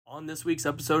On this week's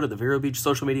episode of the Vero Beach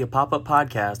Social Media Pop-Up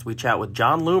Podcast, we chat with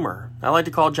John Loomer. I like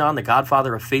to call John the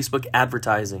godfather of Facebook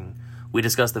advertising. We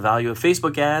discuss the value of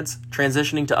Facebook ads,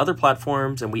 transitioning to other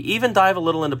platforms, and we even dive a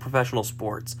little into professional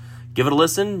sports. Give it a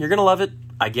listen. You're going to love it.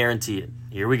 I guarantee it.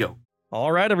 Here we go.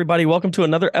 All right, everybody. Welcome to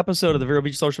another episode of the Vero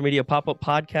Beach Social Media Pop-Up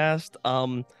Podcast.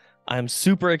 I'm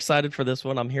super excited for this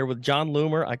one. I'm here with John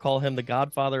Loomer. I call him the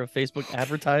godfather of Facebook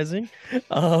advertising.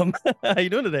 How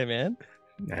you doing today, man?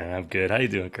 I'm good. How you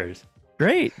doing, Curtis?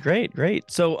 Great.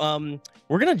 So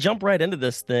we're going to jump right into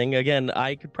this thing. Again,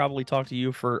 I could probably talk to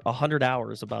you for 100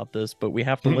 hours about this, but we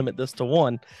have to limit this to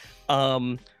one.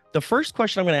 The first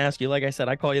question I'm going to ask you, like I said,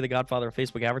 I call you the godfather of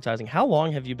Facebook advertising. How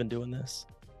long have you been doing this?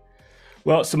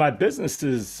 Well, so my business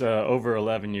is over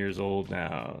 11 years old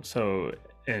now. So,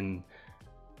 and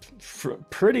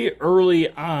pretty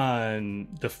early on,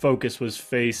 the focus was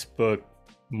Facebook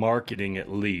marketing,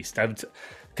 at least.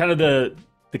 Kind of the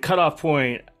cutoff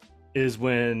point is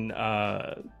when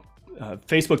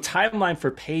Facebook timeline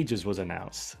for pages was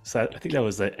announced. So I think that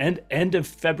was the end of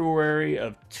February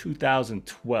of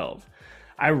 2012.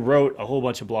 I wrote a whole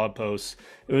bunch of blog posts.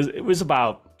 It was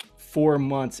about 4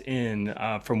 months in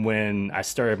from when I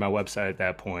started my website at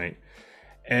that point.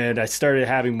 And I started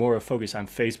having more of a focus on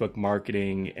Facebook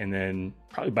marketing. And then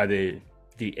probably by the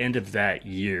end of that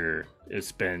year,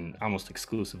 it's been almost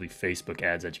exclusively Facebook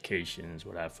ads education is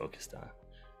what I've focused on.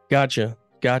 Gotcha.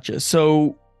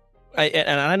 So,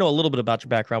 I know a little bit about your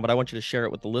background, but I want you to share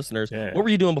it with the listeners. Yeah. What were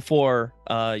you doing before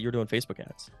you were doing Facebook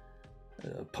ads?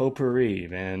 Potpourri,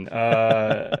 man.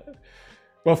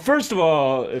 Well, first of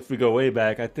all, if we go way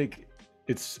back, I think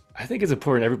it's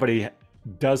important everybody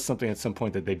does something at some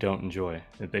point that they don't enjoy,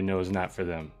 that they know is not for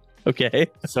them. Okay.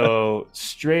 So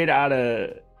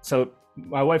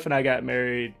my wife and I got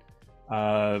married.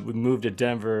 We moved to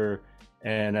Denver,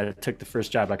 and I took the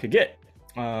first job I could get.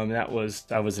 I was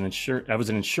in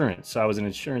insurance. So I was an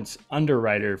insurance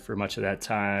underwriter for much of that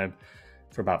time,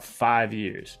 for about 5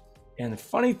 years. And the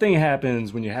funny thing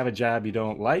happens when you have a job you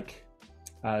don't like,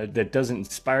 that doesn't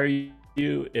inspire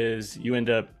you, is you end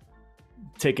up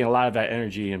taking a lot of that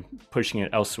energy and pushing it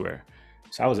elsewhere.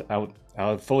 So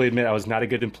I'll fully admit I was not a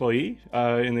good employee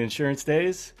in the insurance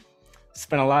days.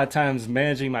 Spent a lot of times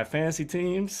managing my fantasy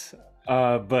teams,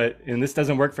 and this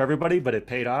doesn't work for everybody, but it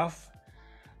paid off.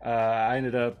 I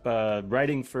ended up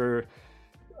writing for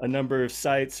a number of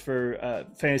sites for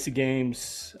fantasy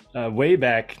games way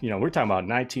back. We're talking about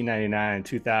 1999,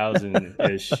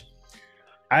 2000-ish.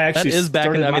 I actually that is back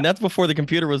in, I mean, that's before the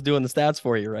computer was doing the stats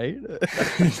for you, right?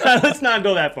 Let's not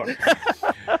go that far.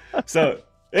 So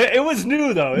it was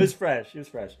new, though. It was fresh.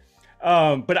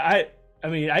 But I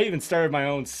even started my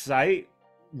own site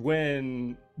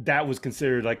when that was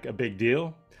considered like a big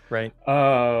deal. Right.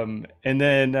 And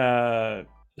then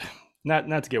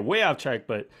not to get way off track,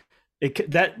 but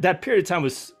that period of time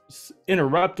was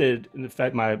interrupted. In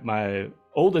fact, my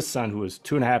oldest son, who was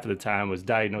 2.5 at the time, was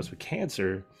diagnosed with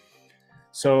cancer.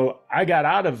 So I got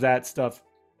out of that stuff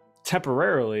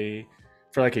temporarily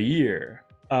for like a year,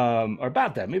 or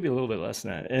about that, maybe a little bit less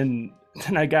than that. And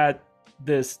then I got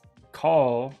this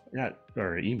call,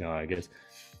 or email, I guess,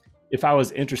 if I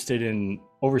was interested in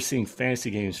overseeing fantasy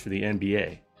games for the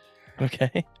NBA.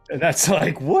 Okay. And that's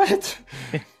like, what?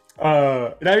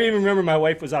 And I even remember my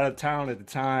wife was out of town at the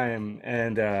time,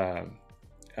 and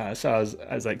so I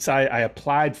was like, so I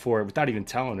applied for it without even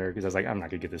telling her, because I was like, I'm not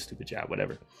gonna get this stupid job,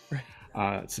 whatever. Right.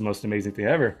 It's the most amazing thing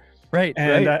ever. Right.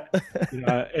 And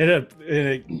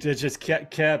it just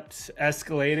kept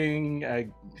escalating. I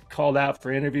called out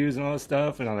for interviews and all this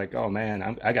stuff, and I'm like, oh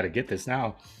man, I got to get this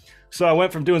now. So I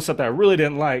went from doing something I really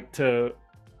didn't like to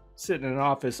sitting in an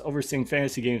office overseeing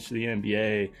fantasy games for the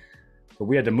NBA. But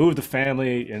we had to move the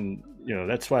family, and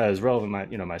that's why it was relevant.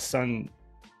 My son,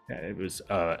 it was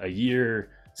a year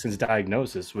since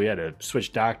diagnosis. We had to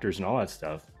switch doctors and all that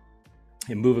stuff,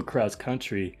 and move across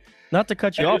country. Not to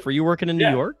cut you off, were you working in New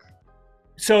York?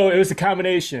 So it was a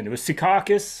combination. It was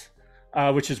Secaucus,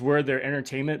 which is where their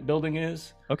entertainment building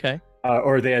is. Okay.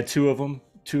 Or they had two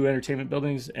entertainment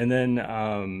buildings, and then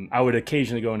I would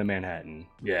occasionally go into Manhattan.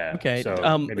 Yeah. Okay.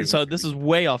 So this is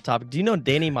way off topic. Do you know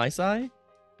Danny Maisai?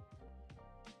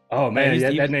 Oh man,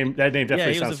 that name definitely sounds familiar.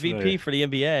 Yeah, he was a VP for the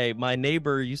NBA. My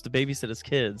neighbor used to babysit his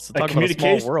kids. So talk about a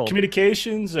small world.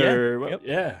 Communications, or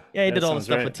yeah, he did all the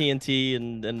stuff with TNT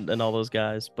and all those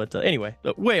guys. But anyway,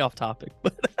 way off topic.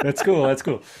 That's cool.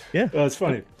 Yeah, that's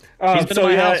funny. He's been to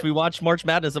my house. We watched March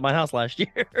Madness at my house last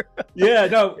year. Yeah,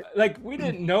 no, like we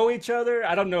didn't know each other.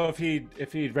 I don't know if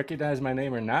he'd recognized my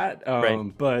name or not.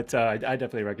 Right. But I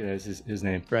definitely recognize his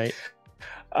name. Right.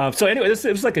 So anyway, it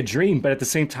was like a dream, but at the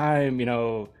same time,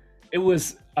 it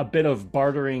was a bit of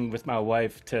bartering with my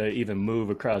wife to even move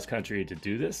across country to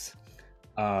do this.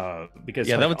 Because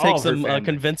yeah, like, that would take all of her some family,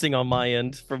 convincing on my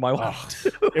end for my wife.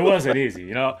 it wasn't easy.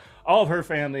 You know, all of her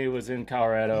family was in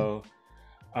Colorado.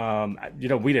 You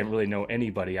know, we didn't really know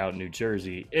anybody out in New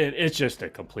Jersey. It's just a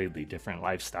completely different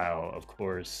lifestyle, of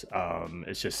course.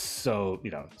 It's just so,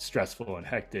 you know, stressful and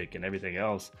hectic and everything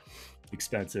else,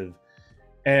 expensive.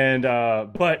 And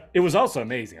but it was also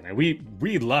amazing. I mean,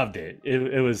 we loved it.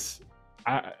 It was.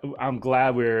 I'm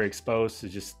glad we were exposed to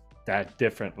just that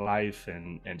different life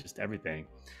and just everything.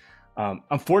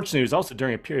 Unfortunately, it was also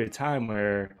during a period of time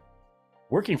where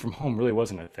working from home really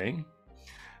wasn't a thing.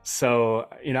 So,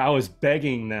 you know, I was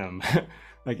begging them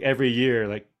like every year,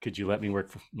 like, could you let me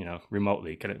work, you know,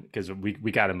 remotely? Because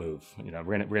we got to move, you know,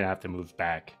 we're gonna have to move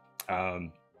back.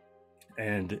 And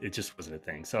it just wasn't a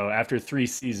thing. So after 3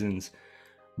 seasons,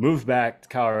 moved back to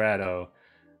Colorado.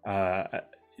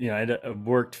 You know, I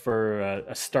worked for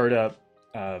a startup,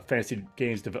 fantasy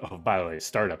games. Oh, by the way,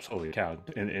 startups, holy cow!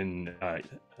 In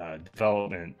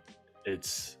development,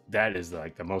 that is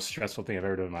like the most stressful thing I've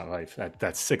ever done in my life.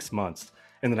 That's 6 months,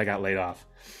 and then I got laid off.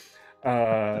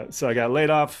 So I got laid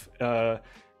off.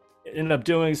 Ended up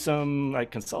doing some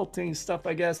like consulting stuff,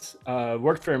 I guess.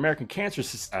 Worked for American Cancer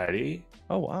Society.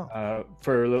 Oh wow!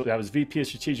 I was VP of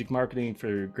Strategic Marketing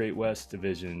for Great West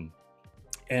Division,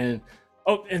 and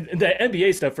the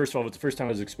NBA stuff. First of all, was the first time I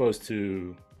was exposed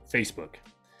to Facebook.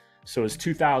 So it was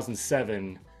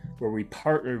 2007 where we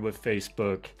partnered with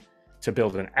Facebook to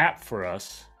build an app for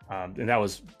us, and that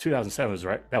was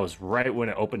 2007. That was right when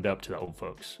it opened up to the old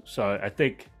folks. So I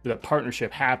think the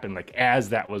partnership happened like as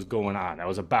that was going on. I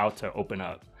was about to open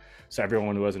up, so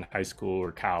everyone who was in high school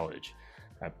or college,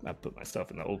 I put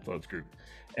myself in the old folks group,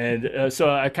 and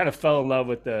so I kind of fell in love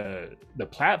with the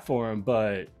platform,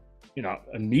 but you know,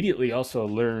 immediately also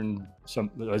learned I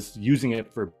was using it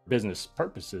for business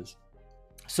purposes.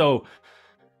 So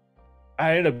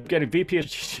I ended up getting VP of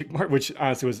Strategic Marketing, which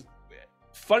honestly was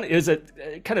fun. It was a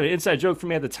kind of an inside joke for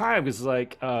me at the time, because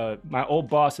like my old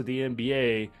boss at the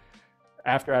NBA,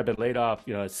 after I'd been laid off,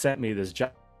 you know, sent me this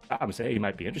job and said, hey, you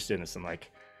might be interested in this. I'm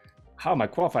like, how am I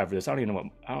qualified for this? I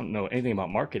don't know anything about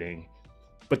marketing.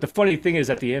 But the funny thing is,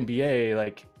 at the NBA,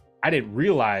 like, I didn't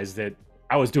realize that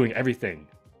I was doing everything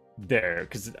there,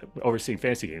 because overseeing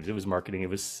fantasy games, it was marketing, it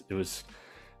was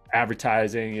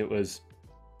advertising, it was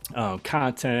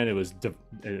content, it was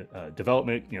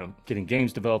development, you know, getting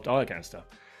games developed, all that kind of stuff.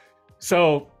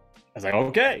 So I was like,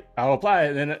 okay, I'll apply.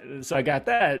 And then so I got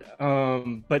that.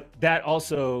 But that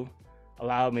also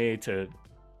allowed me to,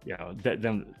 you know,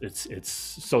 it's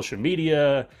social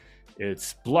media,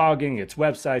 it's blogging, it's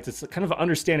websites, it's kind of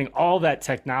understanding all that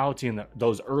technology in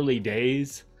those early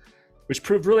days, which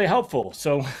proved really helpful.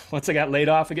 So once I got laid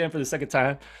off again for the second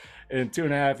time in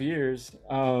 2.5 years,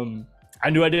 I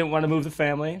knew I didn't want to move the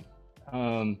family.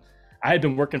 I had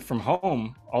been working from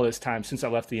home all this time since I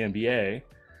left the NBA.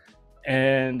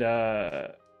 And,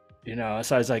 you know,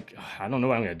 so I was like, I don't know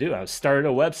what I'm going to do. I started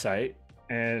a website.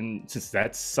 And since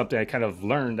that's something I kind of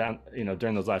learned, you know,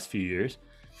 during those last few years,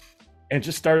 and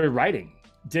just started writing.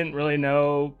 Didn't really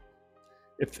know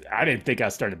I didn't think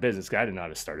I'd start a business, because I didn't know how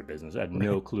to start a business. I had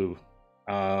no clue.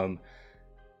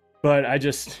 But I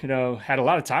just, you know, had a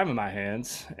lot of time in my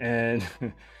hands and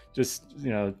just, you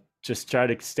know, just try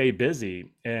to stay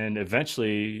busy. And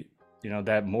eventually, you know,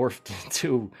 that morphed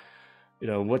into, you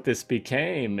know, what this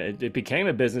became. It became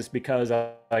a business because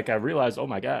I realized, oh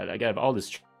my God, I got all this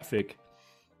traffic.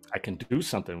 I can do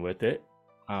something with it.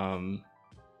 And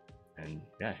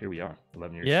yeah, here we are,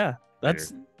 11 years. Yeah,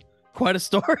 that's quite a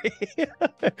story.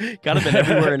 Kind of been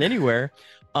everywhere and anywhere.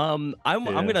 I'm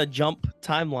gonna jump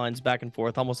timelines back and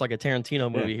forth, almost like a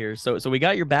Tarantino movie here. So we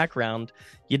got your background.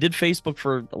 You did Facebook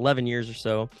for 11 years or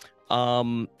so.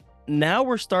 Now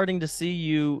we're starting to see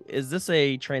you. Is this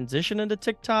a transition into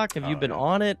TikTok? Have you been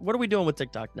on it? What are we doing with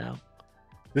TikTok now?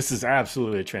 This is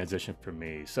absolutely a transition for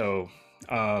me. So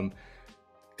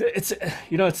it's,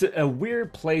 you know, it's a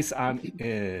weird place I'm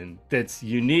in that's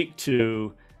unique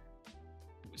to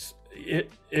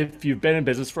if you've been in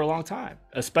business for a long time,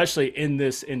 especially in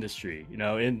this industry, you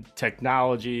know, in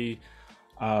technology.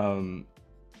 I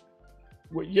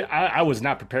was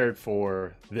not prepared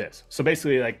for this. So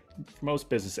basically, like, for most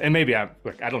business, and maybe I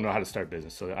don't know how to start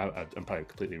business, so I'm probably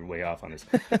completely way off on this.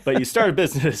 But you start a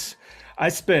business. I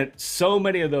spent so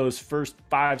many of those first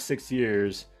 5-6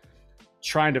 years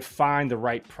trying to find the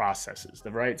right processes,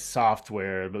 the right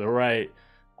software, the right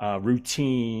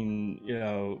routine. You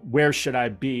know, where should I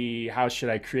be? How should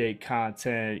I create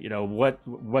content? You know, what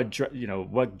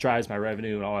drives my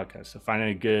revenue and all that kind of stuff. Finding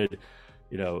a good,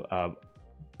 you know,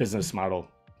 business model.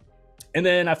 And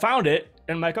then I found it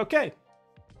and I'm like, okay,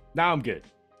 now I'm good.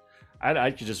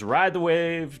 I could just ride the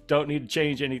wave. Don't need to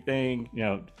change anything,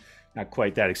 not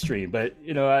quite that extreme, but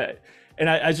I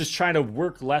was just trying to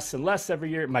work less and less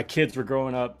every year. My kids were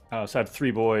growing up. So I have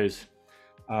 3 boys.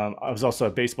 I was also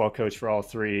a baseball coach for all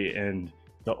 3. And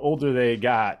the older they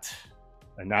got,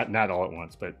 and not all at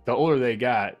once, but the older they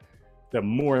got, the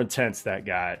more intense that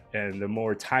got and the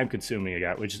more time consuming it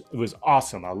got, which was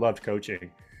awesome. I loved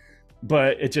coaching,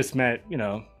 but it just meant,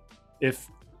 if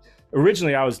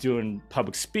originally I was doing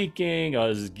public speaking, I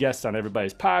was a guest on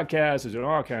everybody's podcast, I was doing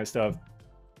all kind of stuff.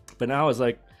 But now I was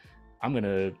like, I'm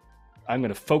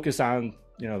gonna focus on,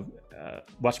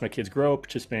 watch my kids grow,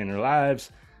 participate in their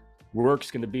lives.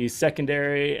 Work's gonna be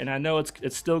secondary, and I know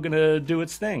it's still gonna do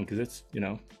its thing because it's,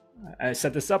 I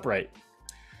set this up right.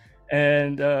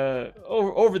 And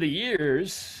over the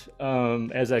years,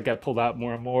 as I got pulled out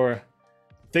more and more,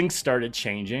 things started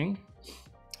changing.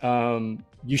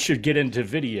 You should get into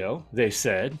video, they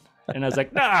said. And I was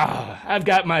like, nah, I've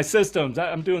got my systems.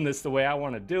 I'm doing this the way I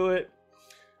want to do it.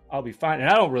 I'll be fine. And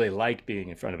I don't really like being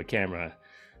in front of a camera.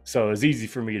 So it was easy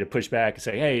for me to push back and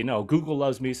say, hey, no, Google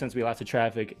loves me, sends me lots of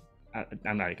traffic.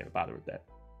 I'm not even going to bother with that.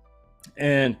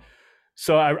 And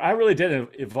so I really did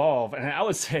evolve. And I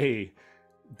would say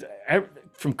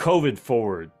from COVID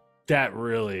forward, that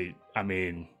really,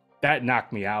 that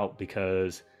knocked me out,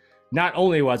 because not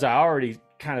only was I already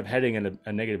kind of heading in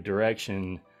a negative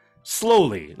direction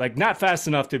slowly, like not fast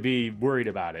enough to be worried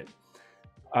about it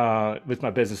with my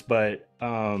business, but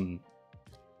during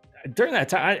that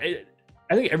time,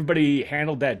 I think everybody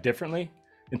handled that differently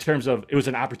in terms of it was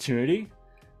an opportunity.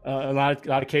 A lot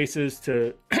of cases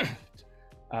to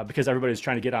because everybody's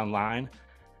trying to get online,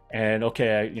 and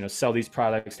sell these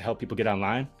products to help people get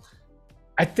online.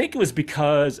 I think it was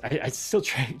because I still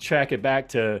track it back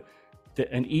to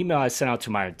an email I sent out to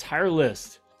my entire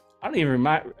list. I don't even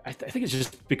remember. I think it's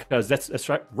just because that's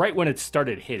right when it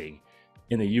started hitting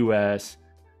in the U.S.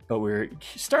 But we're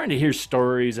starting to hear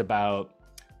stories about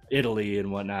Italy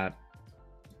and whatnot.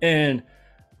 And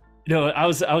I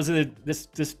was in this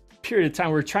period of time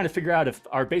where we're trying to figure out if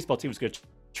our baseball team was going to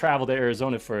travel to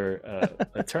Arizona for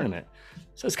a tournament.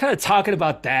 So it's kind of talking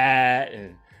about that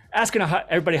and asking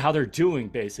everybody how they're doing,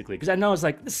 basically, because I know it's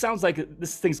like, this sounds like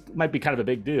this thing might be kind of a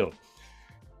big deal.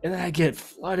 And then I get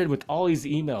flooded with all these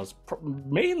emails,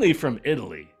 mainly from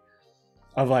Italy,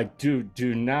 of like, do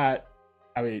not,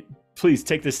 please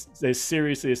take this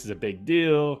seriously. This is a big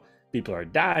deal. People are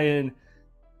dying.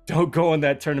 Don't go in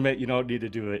that tournament. You don't need to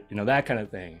do it. That kind of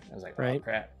thing. I was like, right. Oh,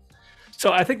 crap.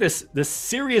 So I think the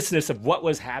seriousness of what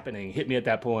was happening hit me at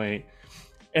that point.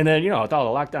 And then, with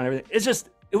all the lockdown and everything,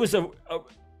 it was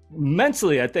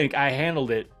mentally, I think I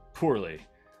handled it poorly.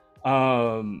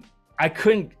 I'm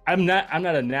not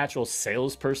a natural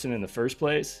salesperson in the first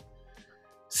place.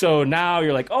 So now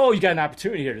you're like, oh, you got an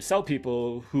opportunity here to sell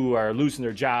people who are losing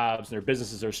their jobs and their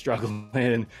businesses are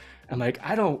struggling. I'm like,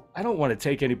 I don't want to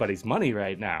take anybody's money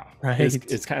right now. Right.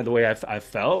 It's kind of the way I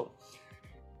felt.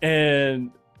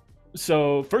 And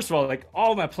so first of all, like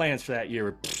all my plans for that year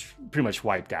were pretty much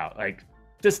wiped out. Like,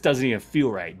 this doesn't even feel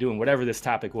right, doing whatever this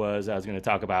topic was I was going to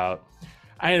talk about.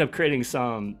 I ended up creating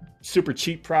some super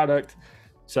cheap product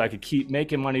so I could keep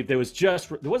making money. There wasn't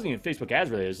even Facebook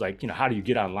ads really. It was like, how do you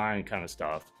get online kind of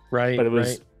stuff. Right. But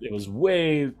it was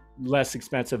way less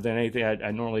expensive than anything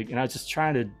I normally, and I was just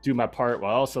trying to do my part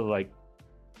while also like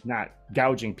not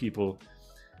gouging people.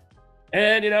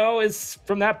 And, it's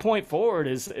from that point forward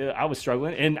I was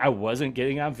struggling and I wasn't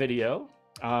getting on video.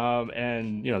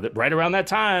 And, right around that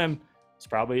time, it's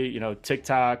probably,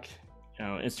 TikTok,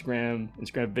 Instagram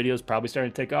videos probably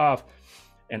starting to take off,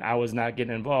 and I was not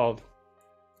getting involved.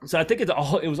 So I think it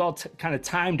was all kind of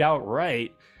timed out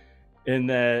right, in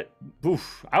that,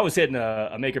 I was hitting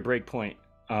a make or break point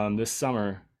this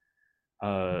summer.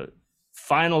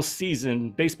 Final season,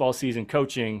 baseball season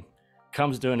coaching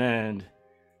comes to an end,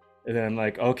 and then I'm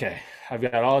like, okay, I've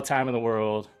got all the time in the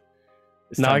world.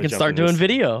 Now I can start doing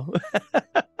video.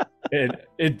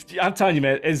 I'm telling you,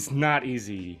 man, it's not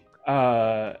easy.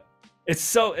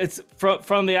 It's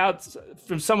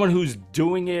from someone who's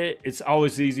doing it. It's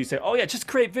always easy to say, oh yeah, just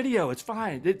create video. It's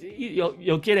fine.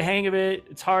 You'll get a hang of it.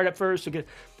 It's hard at first.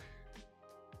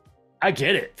 I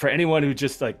get it. For anyone who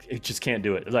just can't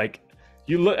do it. Like,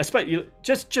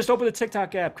 just open the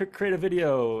TikTok app, create a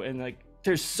video, and like,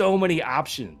 there's so many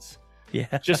options.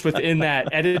 Yeah. Just within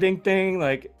that editing thing,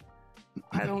 like,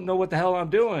 I don't know what the hell I'm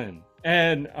doing.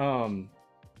 And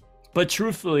but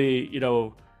truthfully, it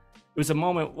was a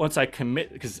moment once I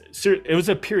commit, because it was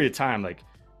a period of time like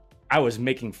I was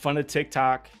making fun of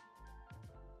TikTok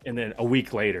And then a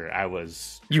week later, I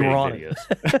was you were on videos.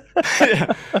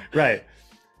 Yeah, right.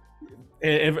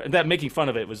 And that making fun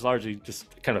of it was largely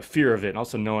just kind of fear of it, and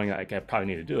also knowing like I probably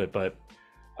need to do it. But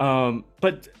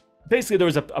basically, there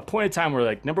was a point in time where,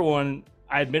 like, number one,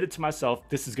 I admitted to myself,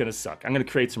 this is gonna suck. I'm gonna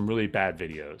create some really bad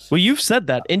videos. Well, you've said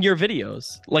that in your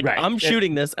videos. Like, right. I'm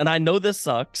shooting this, and I know this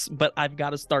sucks, but I've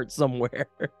got to start somewhere.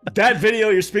 That video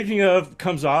you're speaking of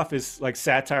comes off as like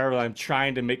satire, where I'm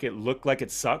trying to make it look like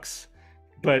it sucks.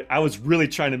 But I was really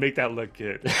trying to make that look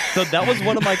good. So that was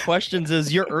one of my questions,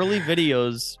 is your early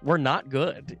videos were not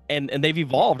good, and they've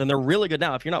evolved, and they're really good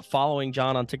now. If you're not following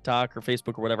John on TikTok or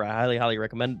Facebook or whatever, I highly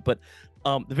recommend it. But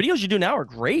the videos you do now are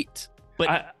great.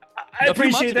 But I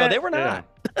appreciate that. They were not.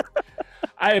 Yeah.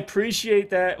 I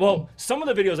appreciate that. Well, some of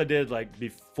the videos I did like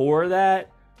before that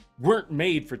weren't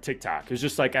made for TikTok. It was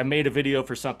just like I made a video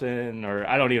for something, or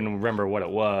I don't even remember what it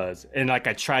was. And like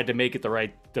I tried to make it the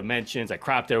right dimensions. I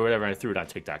cropped it or whatever, and I threw it on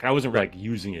TikTok. And I wasn't like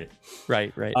using it.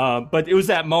 Right. But it was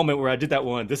that moment where I did that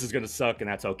one, this is going to suck, and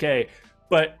that's okay.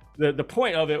 But the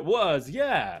point of it was,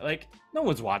 yeah, like no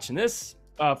one's watching this,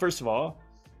 first of all.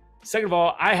 Second of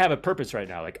all, I have a purpose right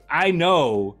now. Like I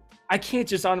know I can't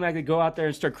just automatically go out there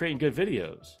and start creating good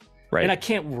videos. Right. And I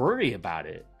can't worry about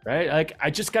it, right? Like I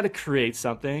just got to create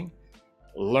something,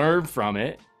 learn from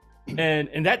it.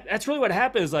 And that's really what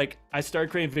happens. Like I started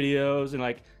creating videos and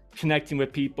like connecting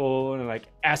with people and like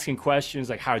asking questions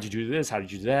like, how did you do this? How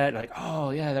did you do that? And like, oh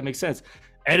yeah, that makes sense.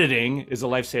 Editing is a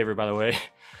lifesaver, by the way.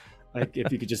 Like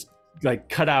if you could just like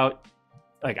cut out,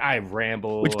 like I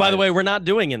ramble. Which, by the way, we're not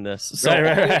doing in this. So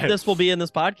right. this will be in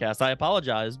this podcast. I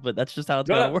apologize, but that's just how it's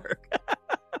going to work.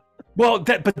 Well,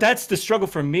 but that's the struggle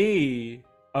for me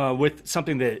with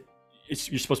something that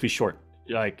you're supposed to be short.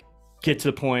 Like get to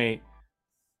the point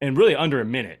and really under a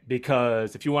minute,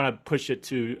 because if you want to push it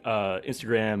to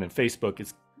Instagram and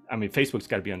Facebook, Facebook's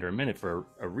got to be under a minute for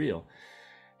a reel.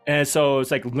 And so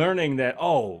it's like learning that,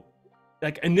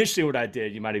 like initially what I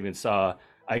did, you might even saw,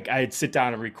 like I'd sit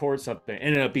down and record something. It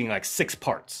ended up being like 6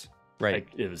 parts. Right. Like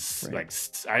it was like,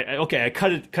 I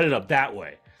cut it up that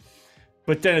way.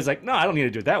 But then it's like, no, I don't need to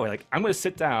do it that way. Like I'm going to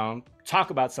sit down, talk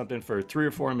about something for 3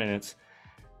 or 4 minutes.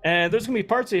 And there's going to be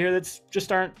parts of here that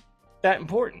just aren't that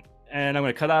important. And I'm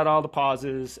going to cut out all the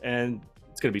pauses, and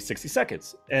it's going to be 60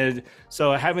 seconds. And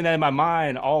so having that in my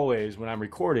mind always when I'm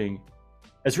recording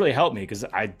has really helped me, because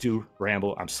I do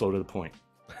ramble. I'm slow to the point.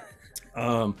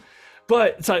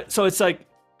 But so it's like,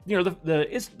 you know,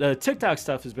 the TikTok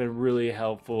stuff has been really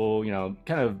helpful, you know,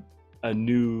 kind of a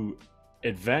new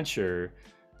adventure.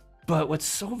 But what's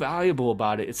so valuable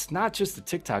about it, it's not just the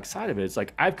TikTok side of it. It's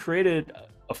like I've created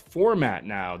a format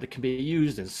now that can be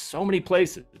used in so many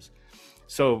places.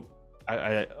 So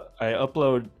I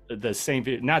upload the same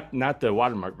video, not the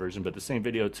watermark version, but the same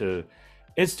video to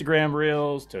Instagram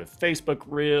Reels, to Facebook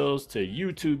Reels, to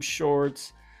YouTube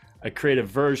Shorts. I create a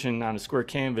version on a square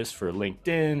canvas for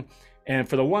LinkedIn. And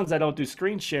for the ones I don't do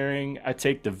screen sharing, I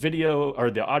take the video or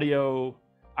the audio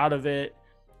out of it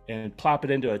and plop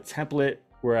it into a template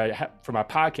where for my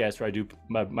podcast, where I do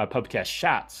my podcast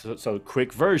shots. So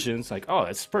quick versions, like, oh,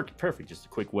 that's perfect. Just a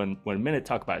quick one minute,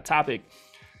 talk about a topic.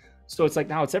 So it's like,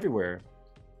 now it's everywhere.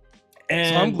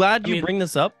 And so I'm glad you bring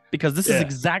this up, because this is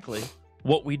exactly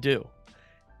what we do.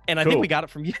 And I think we got it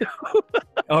from you.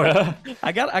 Oh, yeah?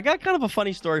 I got kind of a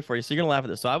funny story for you. So you're going to laugh at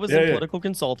this. So I was in political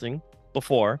consulting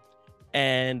before.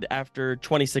 And after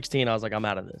 2016, I was like, I'm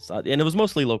out of this. And it was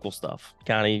mostly local stuff,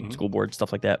 county, school board,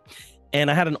 stuff like that. And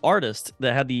I had an artist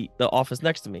that had the office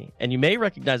next to me. And you may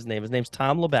recognize his name. His name's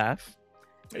Tom LaBaff.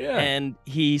 Yeah. And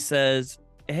he says,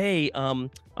 hey, I'm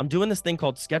doing this thing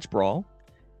called Sketch Brawl.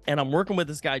 And I'm working with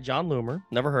this guy, John Loomer.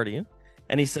 Never heard of you.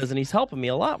 And he says, and he's helping me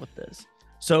a lot with this.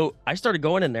 So I started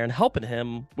going in there and helping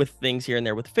him with things here and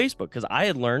there with Facebook, because I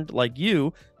had learned, like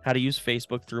you, how to use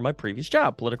Facebook through my previous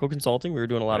job, political consulting. We were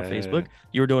doing a lot of Facebook.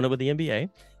 You were doing it with the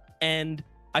NBA. And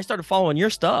I started following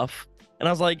your stuff. And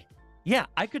I was like, yeah,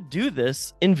 I could do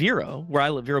this in Vero, where I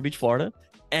live, Vero Beach, Florida.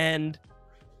 And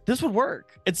this would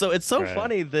work. And so it's so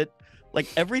funny that, like,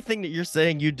 everything that you're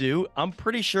saying you do, I'm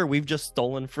pretty sure we've just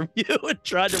stolen from you and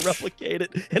tried to replicate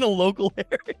it in a local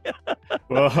area.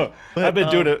 Well, but, I've been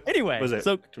doing it. Anyway,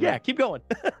 so yeah, keep going.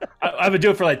 I've been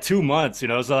doing it for like 2 months, you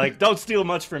know, so like, don't steal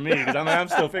much from me, because I'm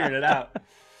still figuring it out.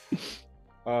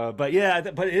 But yeah,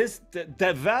 but it is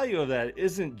that value of that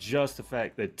isn't just the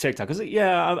fact that TikTok, because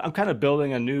I'm kind of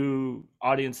building a new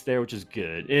audience there, which is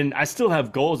good. And I still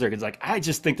have goals there, because like, I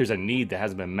just think there's a need that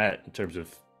hasn't been met in terms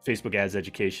of Facebook ads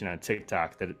education on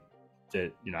TikTok, that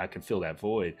you know, I can fill that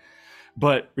void.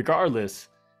 But regardless,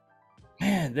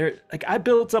 man, I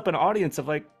built up an audience of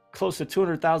like close to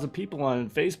 200,000 people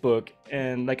on Facebook,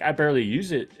 and like I barely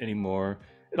use it anymore.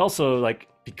 it also, like,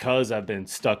 because I've been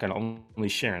stuck on only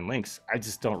sharing links, I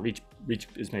just don't reach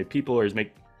as many people or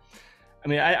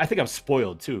I think I'm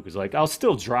spoiled too, because like I'll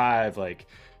still drive like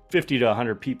 50 to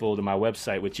 100 people to my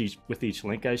website with each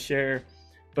link I share,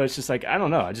 but it's just like, I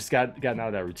don't know, I just gotten out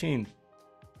of that routine.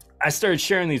 I started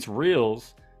sharing these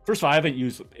reels. First of all, I haven't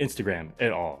used Instagram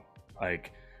at all.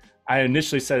 Like, I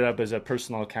initially set it up as a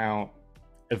personal account,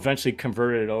 eventually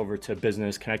converted it over to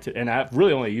business connected, and I've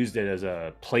really only used it as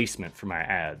a placement for my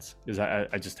ads, because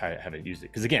I just haven't used it,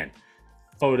 because again,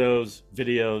 photos,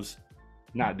 videos,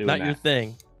 not doing that. Not your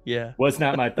thing. Yeah. Was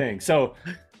not my thing. So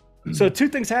two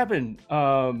things happened.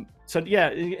 So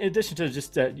yeah, in addition to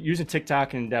just using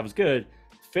TikTok, and that was good,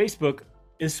 Facebook,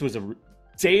 this was a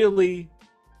daily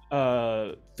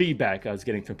feedback I was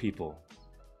getting from people.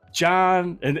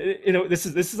 John, and this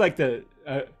is like the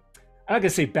I'm not gonna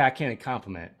say backhanded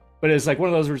compliment, but it's like one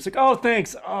of those where it's like, oh,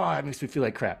 thanks. Oh, it makes me feel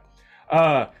like crap.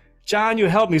 John, you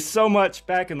helped me so much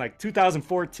back in like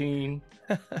 2014.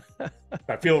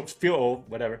 I feel old,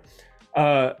 whatever.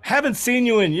 Haven't seen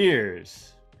you in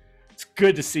years. It's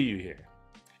good to see you here.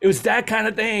 It was that kind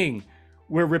of thing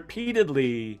where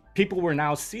repeatedly people were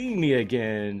now seeing me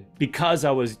again because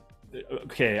I was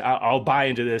okay. I'll buy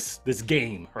into this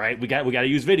game, right? We got to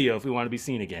use video if we want to be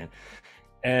seen again.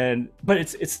 But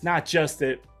it's not just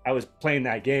that I was playing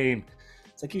that game.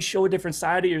 It's like you show a different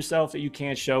side of yourself that you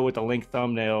can't show with a link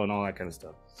thumbnail and all that kind of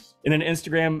stuff. And then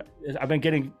Instagram, I've been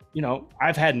getting,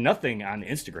 I've had nothing on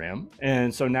Instagram.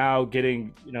 And so now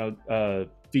getting,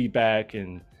 feedback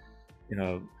and,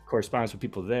 correspondence with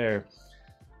people there.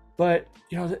 But,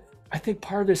 I think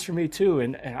part of this for me too,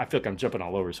 and I feel like I'm jumping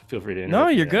all over, so feel free to interrupt. No,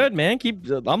 you're good, man.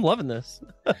 I'm loving this.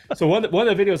 So one of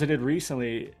the videos I did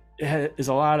recently is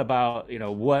a lot about,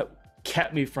 what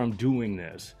kept me from doing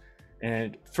this.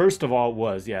 And first of all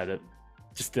was,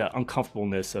 just the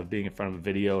uncomfortableness of being in front of a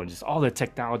video and just all the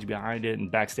technology behind it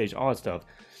and backstage, all that stuff.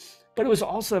 But it was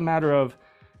also a matter of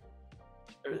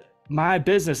my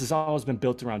business has always been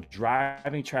built around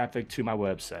driving traffic to my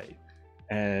website.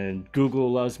 And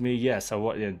Google loves me. Yes, I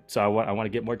want to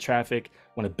get more traffic.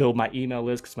 I want to build my email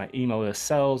list because my email list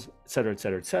sells, et cetera, et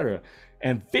cetera, et cetera.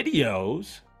 And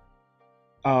videos,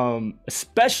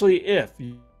 especially if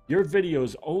your video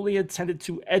is only intended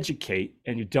to educate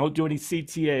and you don't do any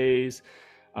CTAs,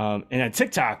 and on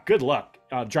TikTok, good luck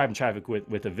driving traffic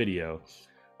with a video.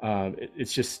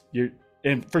 It's just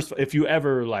and first, if you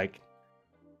ever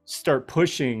start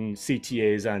pushing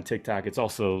CTAs on TikTok,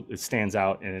 it stands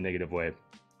out in a negative way.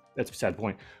 That's beside the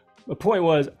point. The point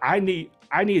was I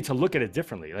needed to look at it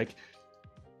differently. Like,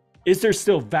 is there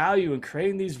still value in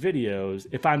creating these videos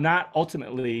if I'm not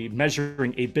ultimately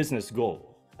measuring a business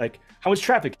goal? Like, how much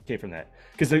traffic came from that?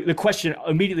 Because the question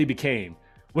immediately became,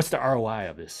 what's the ROI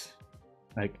of this?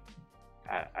 Like,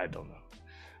 I don't know.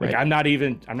 Like, right. I'm not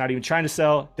even trying to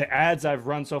sell. The ads I've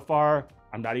run so far,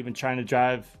 I'm not even trying to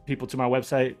drive people to my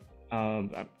website.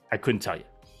 I couldn't tell you.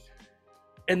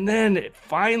 And then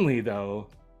finally, though,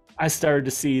 I started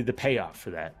to see the payoff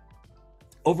for that.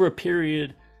 Over a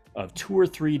period of 2 or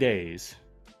 3 days,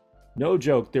 no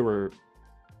joke, there were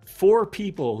 4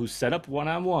 people who set up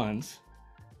one-on-ones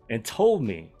and told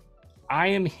me, I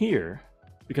am here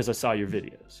because I saw your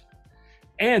videos.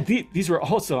 And these were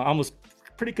also almost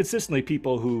pretty consistently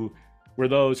people who were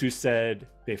those who said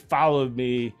they followed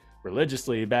me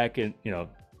religiously back in,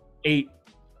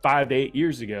 5 to 8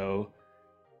 years ago.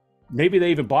 Maybe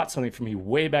they even bought something from me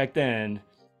way back then,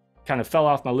 kind of fell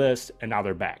off my list, and now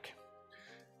they're back.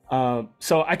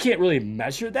 So I can't really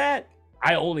measure that.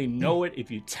 I only know it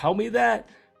if you tell me that,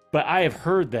 but I have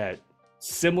heard that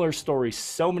similar story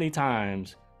so many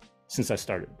times since I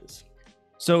started this.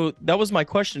 So that was my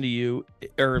question to you,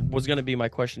 or was going to be my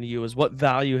question to you, is what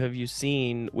value have you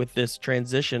seen with this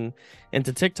transition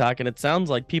into TikTok? And it sounds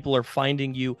like people are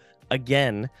finding you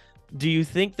again. Do you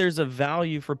think there's a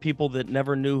value for people that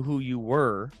never knew who you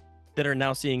were that are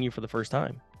now seeing you for the first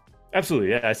time? Absolutely.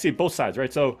 Yeah, I see both sides,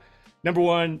 right? So number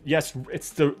one, yes,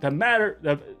 it's the matter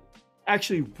of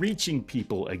actually reaching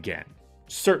people again.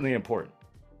 Certainly important.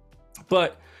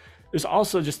 But there's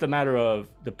also just a matter of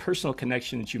the personal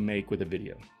connection that you make with a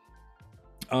video.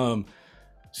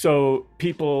 So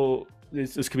people,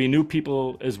 this could be new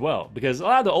people as well, because a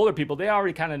lot of the older people, they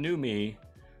already kind of knew me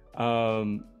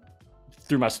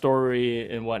through my story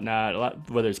and whatnot,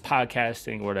 whether it's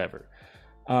podcasting or whatever.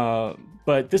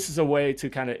 But this is a way to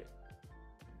kind of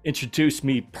introduce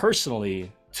me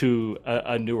personally to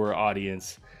a newer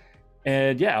audience.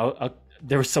 And yeah,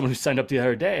 there was someone who signed up the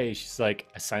other day. She's like,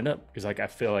 I signed up because I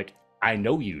feel like I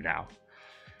know you now.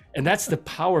 And that's the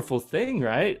powerful thing,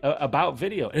 right, about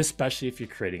video, especially if you're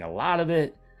creating a lot of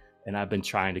it. And I've been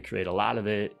trying to create a lot of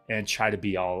it and try to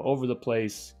be all over the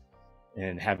place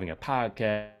and having a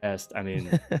podcast. I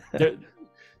mean,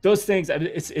 those things, I mean,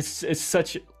 it's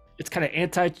kind of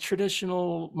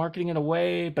anti-traditional marketing in a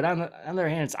way, but on the other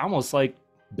hand, it's almost like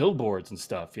billboards and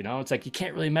stuff, you know? It's like you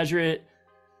can't really measure it,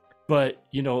 but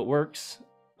you know it works,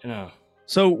 you know.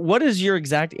 So what is your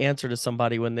exact answer to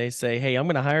somebody when they say, hey, I'm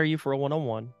going to hire you for a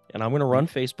one-on-one and I'm going to run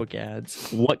Facebook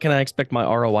ads? What can I expect my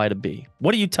ROI to be?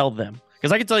 What do you tell them?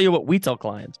 Because I can tell you what we tell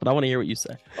clients, but I want to hear what you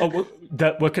say. Oh,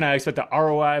 what can I expect the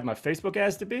ROI of my Facebook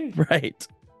ads to be? Right.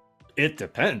 It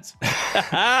depends.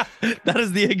 That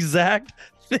is the exact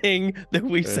thing that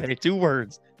we say. 2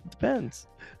 words. It depends.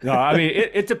 No, I mean,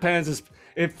 it depends.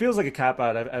 It feels like a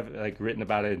cop-out. I've like written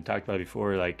about it and talked about it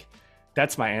before. Like,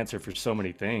 that's my answer for so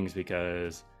many things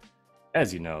because,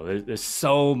 as you know, there's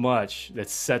so much that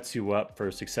sets you up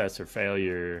for success or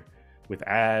failure with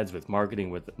ads, with marketing,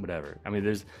 with whatever. I mean,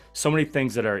 there's so many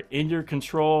things that are in your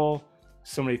control,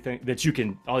 so many things that you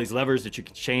can, all these levers that you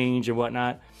can change and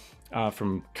whatnot,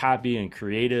 from copy and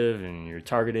creative and your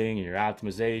targeting and your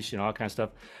optimization, all kind of stuff.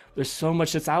 There's so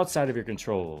much that's outside of your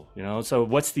control, you know? So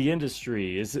what's the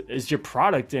industry? Is your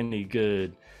product any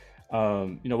good?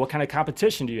 You know, what kind of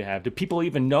competition do you have? Do people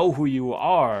even know who you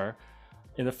are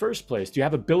in the first place? Do you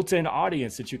have a built-in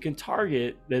audience that you can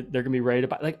target that they're gonna be ready to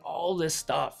buy? Like all this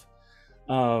stuff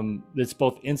that's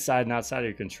both inside and outside of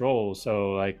your control.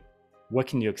 So like, what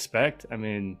can you expect? I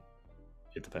mean,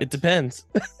 it depends. It depends.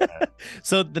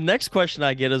 So the next question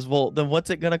I get is, well, then what's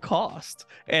it going to cost?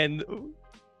 And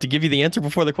to give you the answer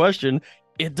before the question,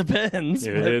 it depends.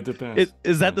 Yeah, it depends.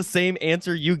 Is that the same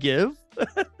answer you give?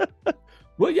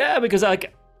 Well, yeah, because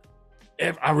like,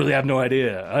 I really have no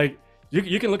idea. Like,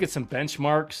 you can look at some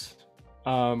benchmarks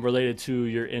related to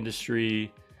your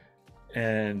industry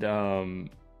and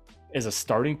as a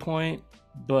starting point,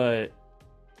 but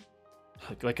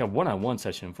like a one-on-one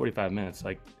session, 45 minutes,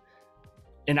 like,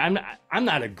 and I'm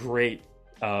not a great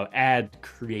ad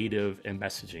creative and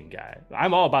messaging guy.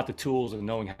 I'm all about the tools and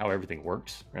knowing how everything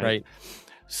works. Right.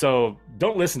 So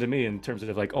don't listen to me in terms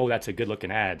of like, oh, that's a good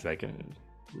looking ad. Like, it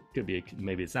could be,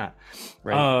 maybe it's not.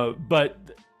 Right. But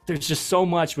there's just so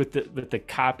much with the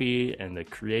copy and the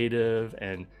creative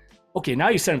and okay, now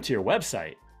you send them to your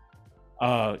website.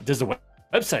 Does the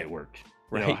website work?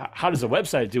 Right. You know, how does the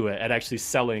website do it at actually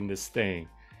selling this thing?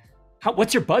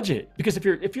 What's your budget? Because if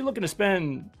you're looking to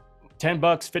spend $10,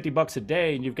 $50 a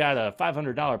day and you've got a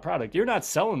 $500 product, you're not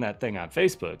selling that thing on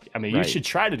Facebook. I mean, you should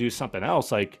try to do something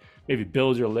else, like maybe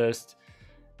build your list,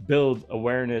 build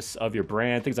awareness of your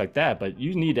brand, things like that. But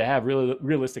you need to have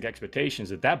realistic expectations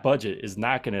that budget is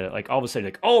not going to like all of a sudden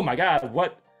like, oh my God,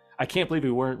 what? I can't believe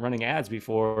we weren't running ads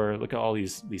before. Look at all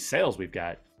these sales we've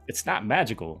got. It's not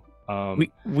magical.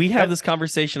 We have this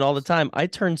conversation all the time. I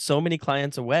turn so many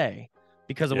clients away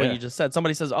because of what you just said.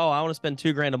 Somebody says, oh, I want to spend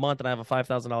 $2,000 a month and I have a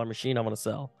 $5,000 machine I want to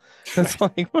sell. It's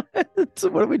like, what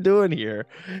are we doing here?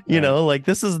 You know, like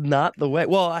this is not the way.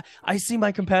 Well, I see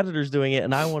my competitors doing it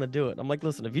and I want to do it. I'm like,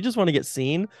 listen, if you just want to get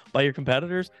seen by your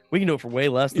competitors, we can do it for way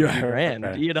less than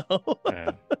 $2,000, you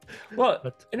know?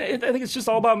 Well, and I think it's just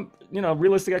all about, you know,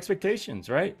 realistic expectations,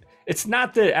 right? It's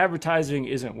not that advertising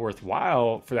isn't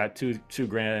worthwhile for that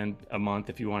 $2,000 a month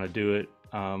if you want to do it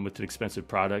with an expensive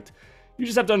product. You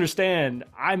just have to understand,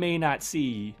 I may not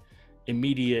see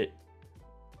immediate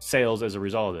sales as a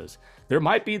result of this. There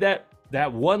might be that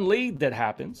one lead that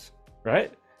happens,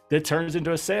 right? That turns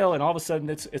into a sale, and all of a sudden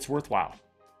it's worthwhile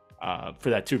for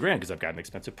that $2,000 because I've got an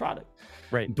expensive product,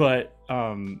 right? But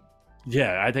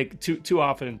yeah, I think too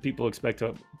often people expect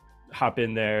to hop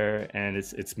in there and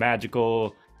it's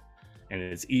magical and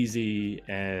it's easy,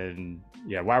 and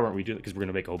yeah, why weren't we doing it? Because we're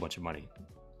gonna make a whole bunch of money.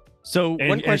 So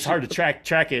and it's hard to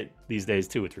track it these days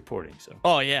too with reporting.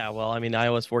 So yeah, well, I mean,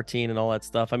 iOS 14 and all that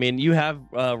stuff. I mean, you have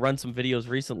run some videos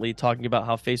recently talking about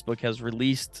how Facebook has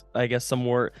released, I guess, some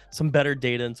better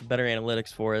data and some better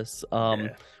analytics for us,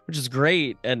 which is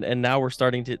great. And now we're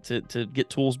starting to get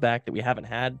tools back that we haven't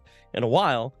had in a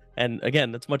while. And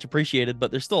again, that's much appreciated,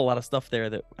 but there's still a lot of stuff there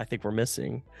that I think we're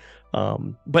missing.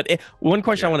 One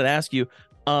question I wanted to ask you.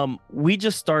 We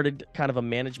just started kind of a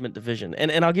management division,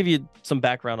 and I'll give you some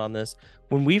background on this.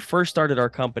 When we first started our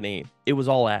company, it was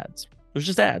all ads. It was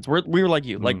just ads. We were like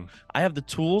you. Like, I have the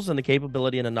tools and the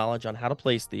capability and the knowledge on how to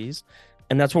place these,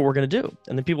 and that's what we're going to do.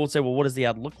 And then people would say, well, what does the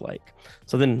ad look like?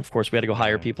 So then, of course, we had to go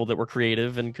hire people that were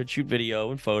creative and could shoot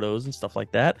video and photos and stuff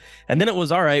like that. And then it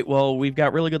was, all right, well, we've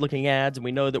got really good looking ads and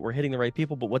we know that we're hitting the right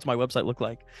people, but what's my website look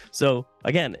like? So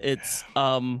again, it's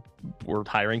we're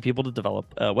hiring people to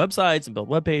develop websites and build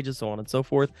web pages, so on and so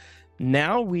forth.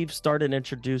 Now we've started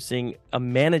introducing a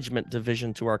management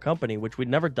division to our company, which we'd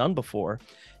never done before.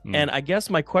 And I guess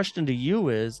my question to you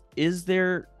is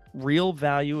there real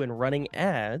value in running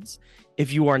ads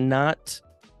if you are not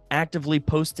actively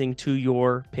posting to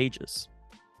your pages?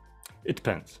 It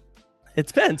depends. It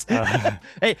depends.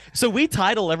 Hey, so we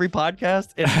title every podcast,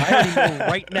 and I already know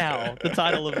right now the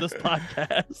title of this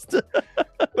podcast.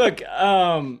 Look,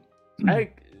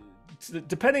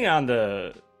 depending on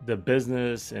the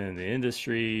business and the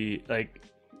industry, like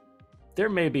there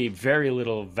may be very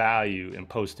little value in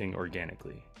posting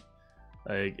organically.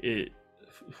 Like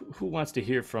who wants to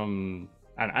hear from?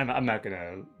 I'm not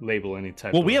gonna label any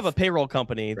type. Well, we have a payroll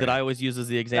company that I always use as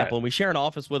the example, Right. and we share an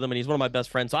office with him, and he's one of my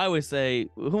best friends. So I always say,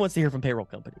 "Who wants to hear from payroll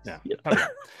companies?" Yeah.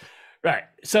 Right.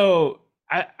 So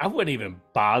I wouldn't even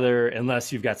bother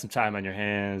unless you've got some time on your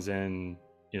hands, and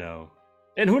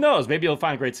and who knows, maybe you'll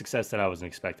find great success that I wasn't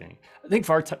expecting. I think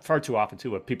far too often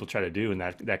too, what people try to do in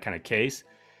that kind of case,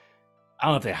 I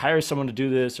don't know if they hire someone to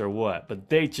do this or what, but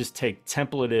they just take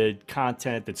templated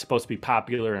content that's supposed to be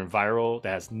popular and viral that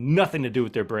has nothing to do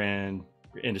with their brand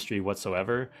or industry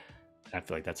whatsoever. And I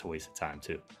feel like that's a waste of time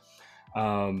too.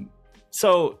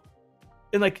 So,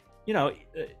 and like,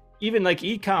 even like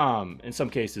e-com in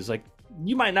some cases, like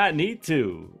you might not need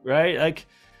to, right? Like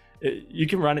you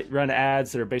can run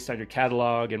ads that are based on your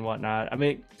catalog and whatnot. I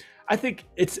mean, I think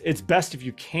it's best if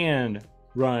you can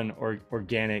run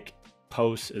organic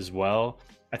posts as well.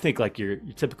 I think like your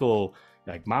typical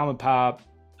like mom and pop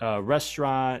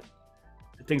restaurant,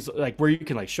 things like where you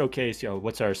can like showcase,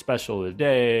 what's our special of the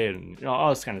day, and all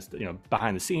this kind of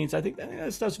behind the scenes. I think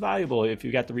that stuff's valuable if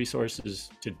you got the resources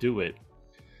to do it.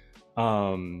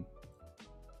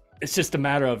 It's just a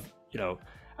matter of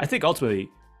I think ultimately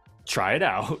try it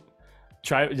out.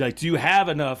 Do you have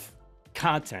enough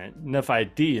content, enough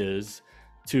ideas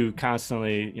to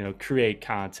constantly create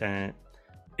content?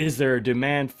 Is there a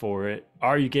demand for it?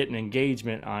 Are you getting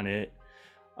engagement on it?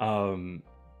 Are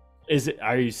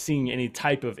you seeing any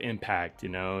type of impact?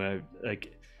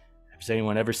 Like, has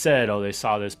anyone ever said, "Oh, they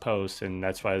saw this post and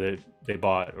that's why they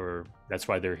bought," or "That's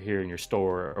why they're here in your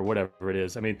store," or whatever it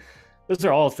is? I mean, those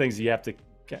are all things you have to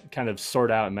kind of sort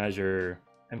out and measure,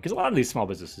 and because a lot of these small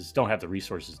businesses don't have the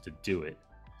resources to do it.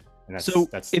 And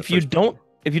that's if you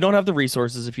don't have the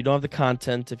resources, if you don't have the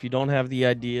content, if you don't have the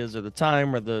ideas or the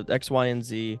time or the X, Y, and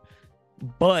Z,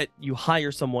 but you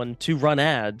hire someone to run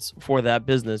ads for that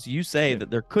business, you say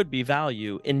that there could be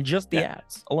value in just the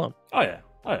ads alone. Oh yeah.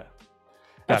 Gotcha.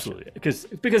 Absolutely.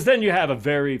 Because then you have a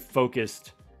very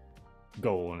focused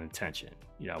goal and intention.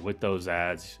 With those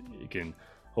ads, you can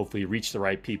hopefully reach the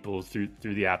right people through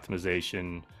the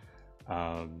optimization.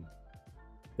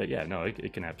 But yeah, no,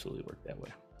 it can absolutely work that way.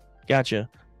 Gotcha.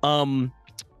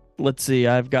 Let's see.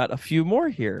 I've got a few more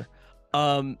here.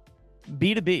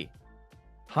 B2B.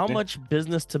 How much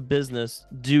business to business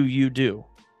do you do?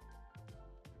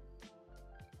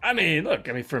 I mean, look,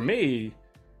 for me,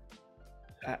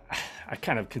 I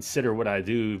kind of consider what I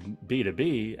do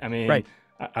B2B. I mean, right.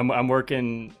 I'm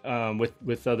working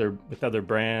with other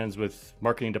brands, with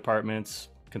marketing departments,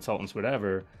 consultants,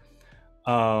 whatever.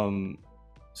 So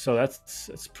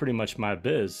that's pretty much my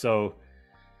biz. So,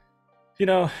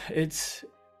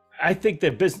 I think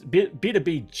that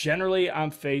B2B generally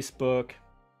on Facebook,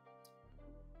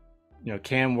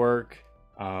 can work.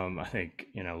 I think,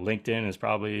 LinkedIn is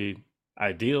probably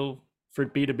ideal for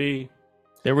B2B.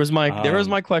 There was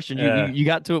my question. You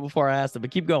got to it before I asked it,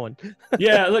 but keep going.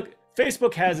 Yeah, look,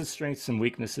 Facebook has its strengths and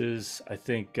weaknesses. I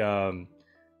think the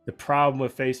problem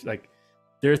with Facebook, like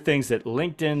there are things that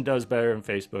LinkedIn does better than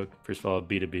Facebook. First of all,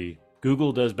 B2B.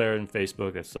 Google does better than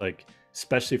Facebook. It's like,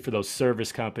 especially for those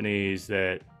service companies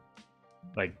that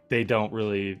like they don't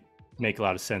really make a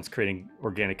lot of sense creating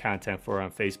organic content for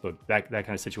on Facebook, that kind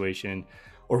of situation,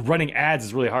 or running ads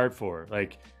is really hard for.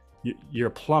 Like you're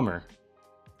a plumber.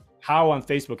 How on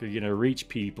Facebook are you going to reach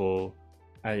people?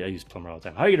 I use plumber all the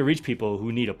time. How are you going to reach people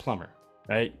who need a plumber,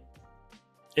 right?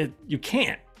 You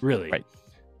can't really. Right.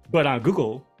 But on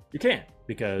Google, you can,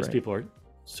 because people are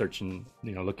searching,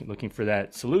 looking for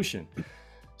that solution.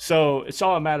 So it's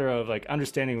all a matter of like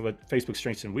understanding what Facebook's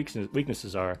strengths and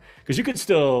weaknesses are, because you could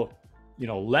still,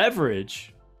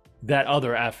 leverage that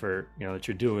other effort, that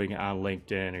you're doing on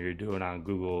LinkedIn or you're doing on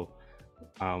Google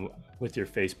with your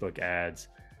Facebook ads.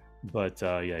 But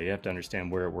you have to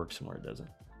understand where it works and where it doesn't.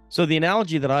 So the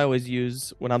analogy that I always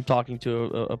use when I'm talking to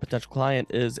a potential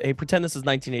client is, hey, pretend this is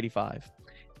 1985.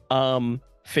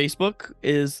 Facebook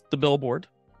is the billboard.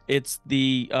 It's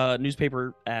the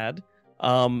newspaper ad.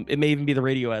 It may even be the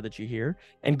radio ad that you hear.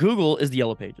 And Google is the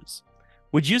yellow pages.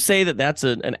 Would you say that that's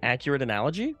an accurate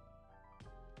analogy?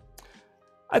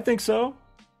 I think so.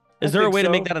 Is there a way to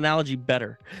make that analogy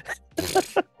better?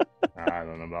 I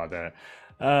don't know about that.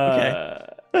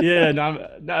 Okay. Yeah, no,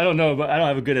 I don't know, but I don't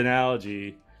have a good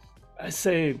analogy. I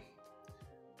say.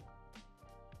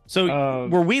 So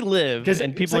where we live,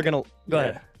 and people are gonna go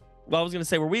ahead. Well, I was gonna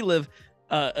say where we live.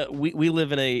 We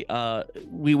live in a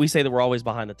we say that we're always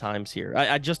behind the times here.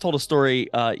 I just told a story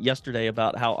yesterday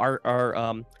about how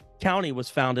our county was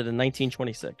founded in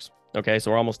 1926. Okay,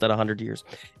 so we're almost at 100 years,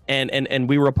 and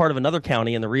we were a part of another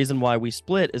county, and the reason why we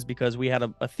split is because we had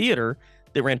a theater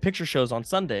that ran picture shows on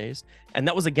Sundays, and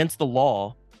that was against the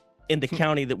law in the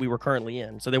county that we were currently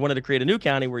in. So they wanted to create a new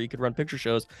county where you could run picture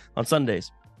shows on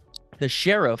Sundays. The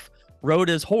sheriff rode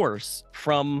his horse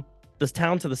from this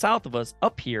town to the south of us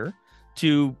up here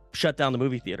to shut down the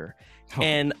movie theater. Oh.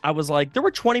 And I was like, there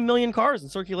were 20 million cars in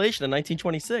circulation in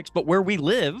 1926, but where we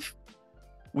live,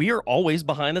 we are always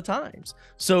behind the times.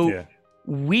 So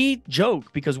we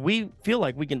joke because we feel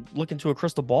like we can look into a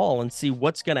crystal ball and see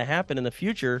what's going to happen in the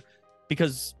future,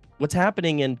 because what's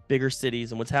happening in bigger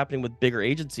cities and what's happening with bigger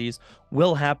agencies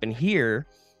will happen here,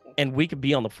 and we could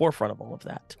be on the forefront of all of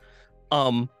that.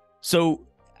 So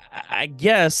I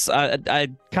guess I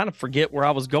kind of forget where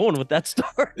I was going with that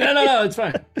story. No, it's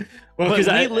fine. Well, because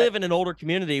we live in an older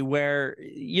community where,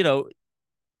 you know,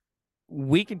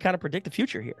 we can kind of predict the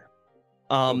future here.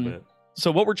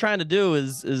 So what we're trying to do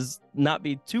is not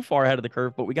be too far ahead of the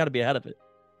curve, but we got to be ahead of it.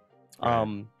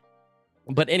 Right.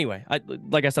 But anyway,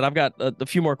 like I said, I've got a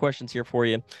few more questions here for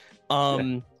you.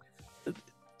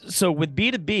 So with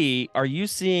B2B, are you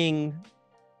seeing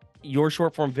your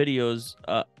short form videos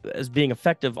as being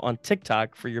effective on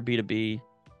TikTok for your B2B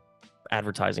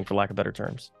advertising, for lack of better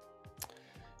terms?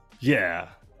 Yeah.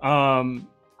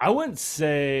 I wouldn't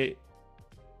say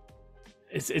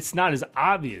it's not as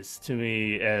obvious to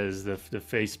me as the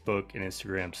Facebook and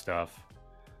Instagram stuff.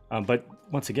 But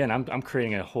once again, I'm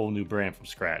creating a whole new brand from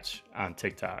scratch on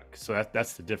TikTok. So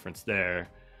that's the difference there.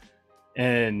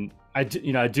 And I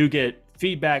do get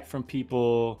feedback from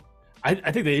people. I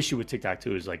think the issue with TikTok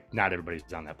too is like not everybody's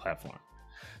on that platform.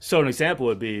 So an example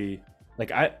would be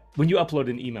like when you upload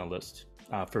an email list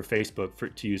for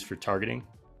Facebook to use for targeting,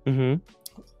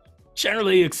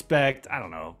 generally expect, I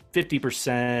don't know,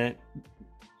 50%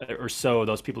 or so of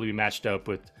those people to be matched up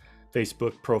with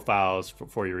Facebook profiles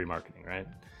for your remarketing, right?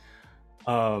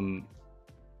 And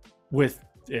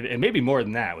maybe more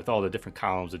than that with all the different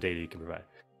columns of data you can provide.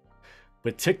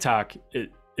 But TikTok, it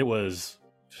was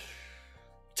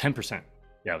 10%.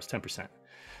 Yeah, it was 10%.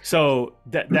 So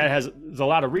there's a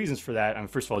lot of reasons for that. I mean,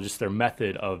 first of all, just their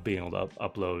method of being able to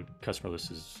upload customer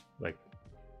lists is like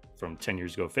from 10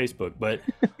 years ago Facebook, but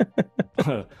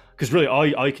because really all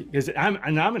you because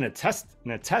I'm in a test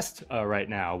right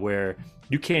now where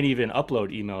you can't even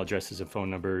upload email addresses and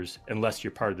phone numbers unless you're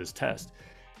part of this test.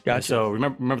 Gotcha. And so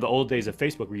remember the old days of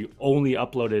Facebook where you only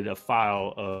uploaded a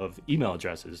file of email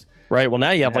addresses. Right. Well,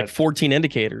 now you have like 14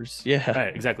 indicators. Yeah.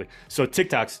 Right. Exactly. So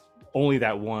TikTok's only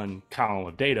that one column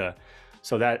of data.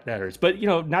 So that hurts. But you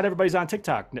know, not everybody's on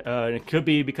TikTok. It could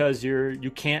be because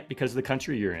you can't because of the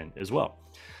country you're in as well.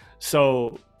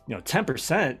 So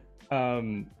 10%.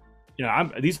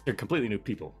 These are completely new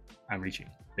people I'm reaching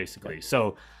basically.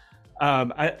 So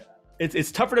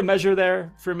it's tougher to measure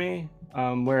there for me.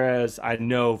 Whereas I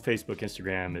know Facebook,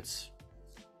 Instagram, it's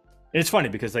funny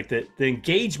because like the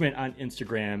engagement on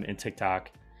Instagram and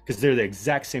TikTok, because they're the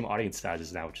exact same audience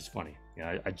sizes now, which is funny.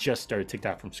 I just started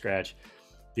TikTok from scratch.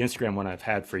 The Instagram one I've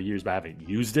had for years, but I haven't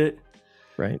used it.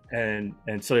 Right. And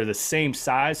so they're the same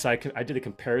size. So I did a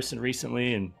comparison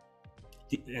recently, and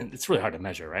it's really hard to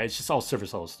measure, right? It's just all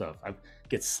surface level stuff. I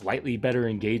get slightly better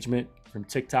engagement from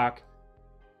TikTok.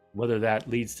 Whether that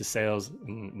leads to sales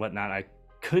and whatnot, I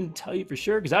couldn't tell you for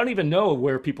sure because I don't even know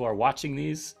where people are watching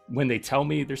these when they tell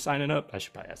me they're signing up. I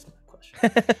should probably ask them that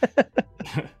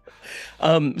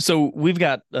question. So we've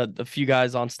got a few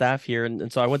guys on staff here,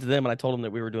 and so I went to them and I told them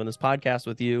that we were doing this podcast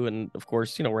with you, and of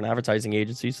course, we're an advertising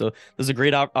agency, so there's a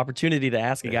great opportunity to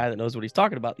ask a guy that knows what he's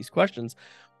talking about these questions.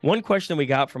 One question we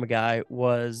got from a guy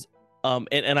was,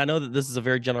 and I know that this is a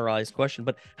very generalized question,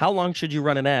 but how long should you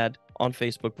run an ad on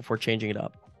Facebook before changing it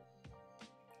up?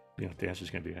 The answer is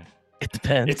going to be it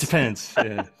depends. It depends.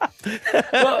 Yeah.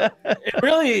 Well,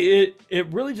 it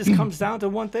really just comes down to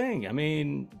one thing. I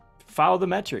mean, follow the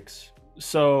metrics.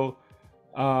 So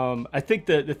I think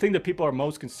the thing that people are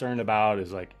most concerned about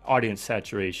is like audience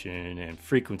saturation and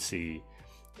frequency,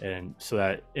 and so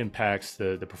that impacts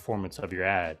the performance of your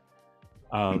ad.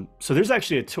 So there's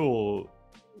actually a tool,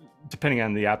 depending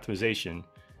on the optimization.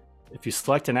 If you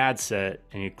select an ad set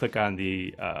and you click on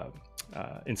the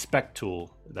inspect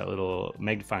tool, that little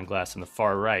magnifying glass on the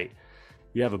far right,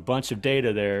 you have a bunch of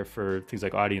data there for things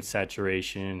like audience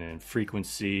saturation and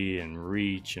frequency and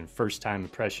reach and first time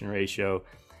impression ratio.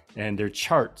 And they're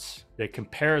charts that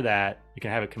compare that. You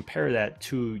can have it compare that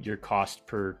to your cost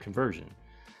per conversion.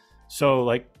 So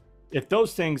like if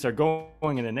those things are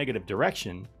going in a negative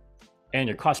direction and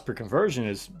your cost per conversion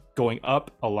is going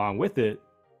up along with it,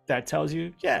 that tells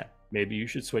you, yeah, maybe you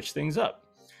should switch things up.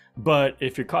 But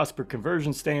if your cost per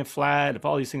conversion staying flat, if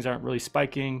all these things aren't really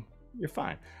spiking, you're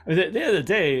fine. I mean, at the end of the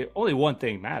day, only one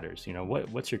thing matters. You know,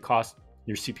 what's your cost,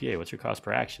 your CPA? What's your cost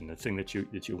per action? The thing that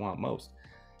you want most.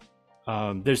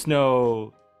 There's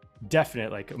no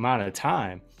definite like amount of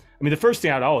time. I mean, the first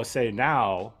thing I'd always say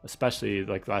now, especially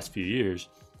like the last few years,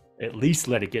 at least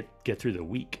let it get through the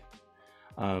week.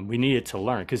 We need it to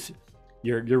learn, because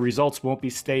your results won't be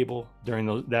stable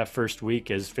during that first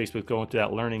week as Facebook going through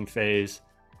that learning phase,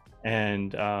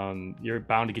 and you're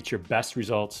bound to get your best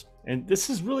results. And this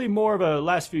is really more of a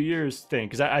last few years thing,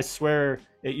 because I swear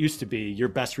it used to be your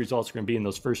best results are going to be in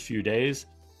those first few days.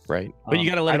 Right. But you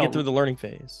got to let it get through the learning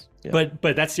phase. Yeah.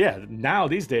 But that's, now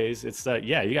these days it's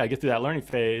you got to get through that learning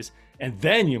phase, and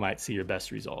then you might see your best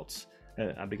results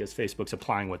because Facebook's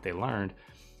applying what they learned.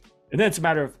 And then it's a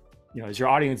matter of, is your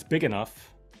audience big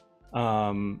enough?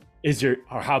 Or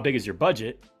how big is your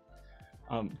budget?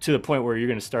 To the point where you're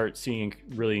going to start seeing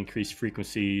really increased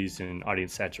frequencies and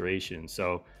audience saturation.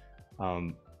 So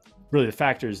really the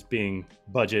factors being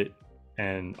budget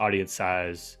and audience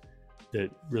size that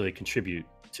really contribute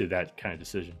to that kind of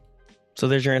decision. So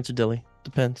there's your answer, Dilly.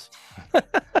 Depends.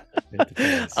 It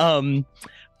depends.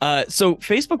 So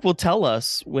Facebook will tell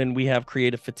us when we have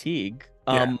creative fatigue.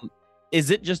 Is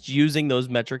it just using those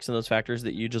metrics and those factors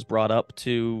that you just brought up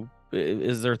to,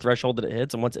 is there a threshold that it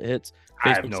hits? And once it hits,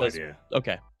 Facebook I have no idea.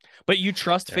 Okay. But you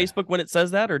trust Facebook when it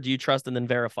says that, or do you trust and then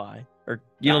verify? Or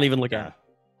you don't even look at it?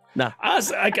 Nah.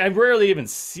 Honestly, I rarely even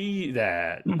see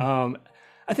that.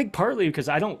 I think partly because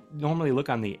I don't normally look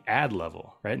on the ad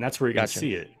level, right? And that's where you're going to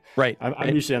see it. Right.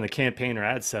 I'm usually on the campaign or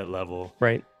ad set level.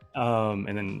 Right. And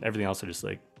then everything else I just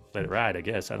like let it ride, I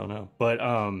guess. I don't know. But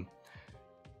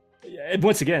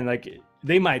once again, like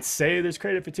they might say there's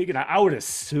creative fatigue, and I would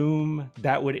assume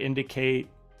that would indicate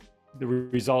the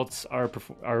results are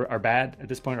bad at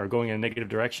this point or going in a negative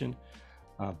direction.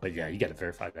 But yeah, you got to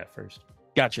verify that first.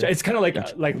 Gotcha. It's kind of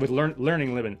like with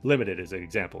learning limited as an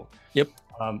example. Yep.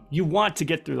 You want to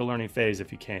get through the learning phase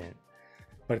if you can,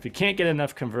 but if you can't get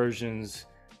enough conversions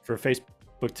for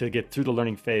Facebook to get through the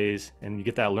learning phase and you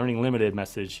get that learning limited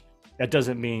message, that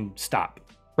doesn't mean stop.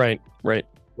 Right.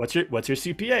 What's your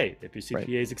CPA? If your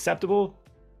CPA is acceptable,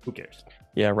 who cares?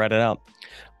 Yeah, write it out.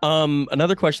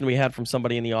 Another question we had from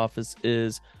somebody in the office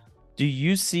is, do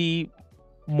you see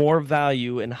more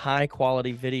value in high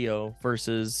quality video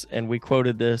versus, and we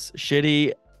quoted this,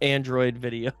 shitty Android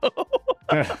video?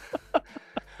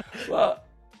 Well,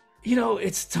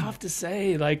 it's tough to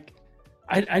say. Like,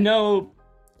 I know,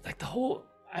 like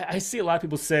I see a lot of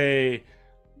people say,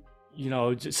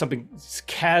 just something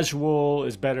casual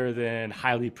is better than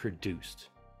highly produced,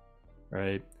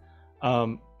 right?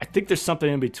 I think there's something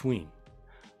in between,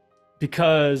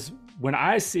 because when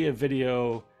I see a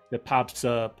video that pops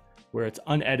up where it's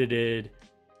unedited,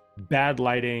 bad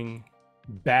lighting,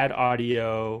 bad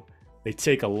audio, they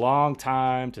take a long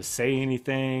time to say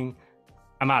anything,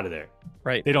 I'm out of there.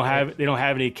 Right. They don't have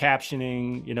any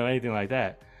captioning, anything like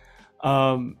that.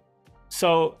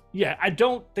 So yeah, I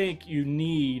don't think you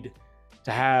need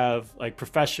to have like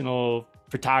professional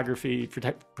photography,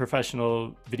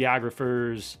 professional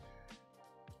videographers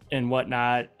and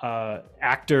whatnot,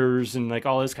 actors and like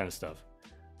all this kind of stuff.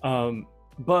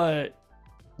 But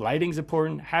lighting's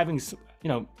important. Having,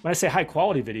 when I say high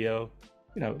quality video,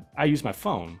 I use my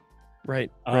phone.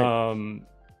 Right.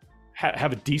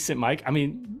 Have a decent mic. I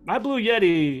mean, my Blue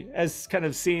Yeti has kind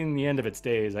of seen the end of its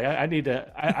days.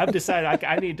 I've decided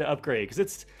I need to upgrade,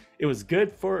 because it was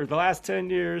good for the last 10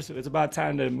 years. It's about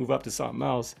time to move up to something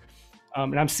else.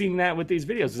 And I'm seeing that with these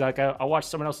videos. It's like I watch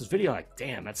someone else's video, like,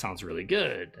 damn, that sounds really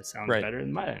good. That sounds better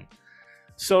than mine.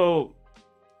 So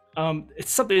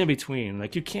it's something in between.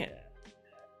 Like you can't.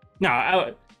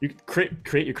 Now, you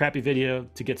create your crappy video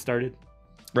to get started.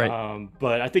 Right.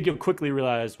 But I think you'll quickly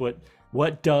realize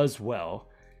what does well,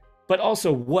 but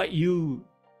also what you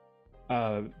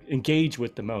engage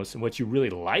with the most and what you really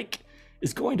like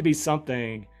is going to be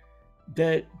something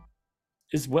that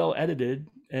is well edited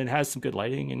and has some good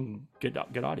lighting and good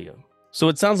audio. So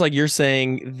it sounds like you're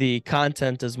saying the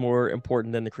content is more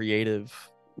important than the creative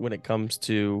when it comes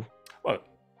to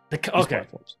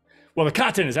platforms. Well, the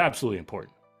content is absolutely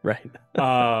important. Right.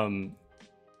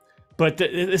 But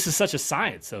this is such a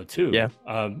science, though, too. Yeah.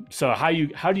 So how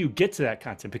do you get to that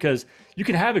content? Because you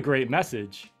can have a great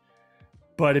message,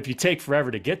 but if you take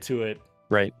forever to get to it,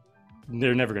 right,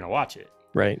 they're never going to watch it.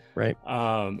 Right.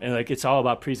 And like it's all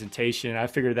about presentation. I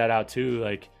figured that out too.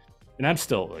 Like, and I'm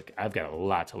still like I've got a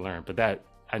lot to learn, but that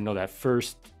I know that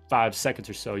first 5 seconds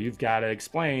or so, you've got to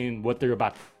explain what they're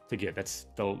about to get. That's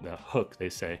the hook, they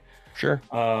say. Sure.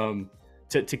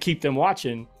 To keep them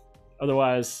watching.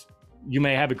 Otherwise, you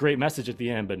may have a great message at the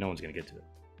end, but no one's going to get to it.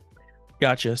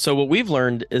 Gotcha. So what we've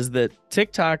learned is that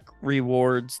TikTok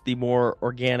rewards the more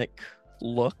organic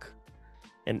look,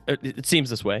 and it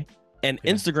seems this way, and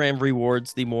Instagram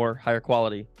rewards the more higher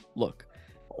quality look.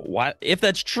 Why? If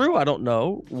that's true, I don't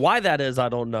know. Why that is, I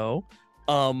don't know.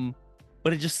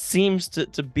 But it just seems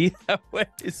to be that way.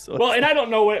 So well, and I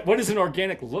don't know what is an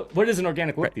organic look. What is an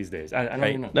organic look these days? I don't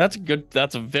even know. That's good.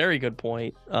 That's a very good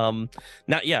point. Now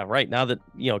that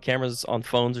cameras on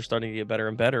phones are starting to get better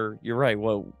and better. You're right.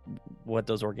 Well, what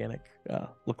does organic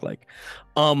look like?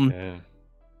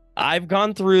 I've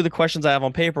gone through the questions I have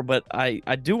on paper, but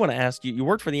I do want to ask you. You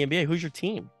worked for the NBA. Who's your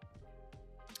team?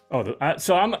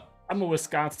 So I'm a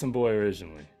Wisconsin boy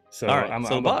originally. So, right, I'm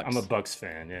a Bucks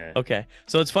fan. Yeah. Okay.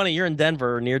 So it's funny. You're in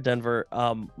Denver, near Denver.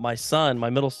 My son, my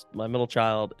middle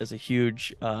child, is a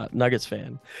huge Nuggets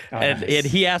fan, and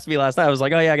he asked me last night. I was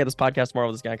like, "Oh yeah, I got this podcast tomorrow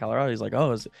with this guy in Colorado." He's like,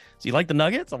 "Oh, do you like the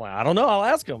Nuggets?" I'm like, "I don't know. I'll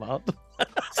ask him."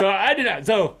 So I did not.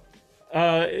 So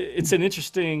it's an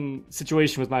interesting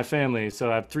situation with my family.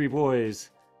 So I have 3 boys.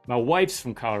 My wife's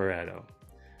from Colorado.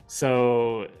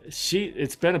 So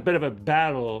it's been a bit of a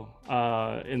battle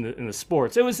in the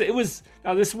sports.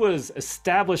 Now this was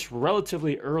established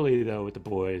relatively early though with the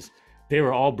boys. They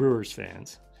were all Brewers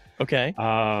fans. Okay.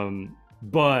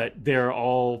 But they're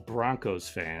all Broncos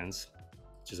fans,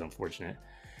 which is unfortunate.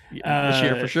 This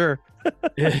year for sure.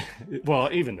 Well,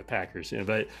 even the Packers,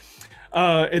 but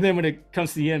and then when it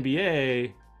comes to the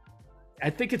NBA, I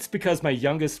think it's because my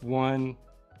youngest one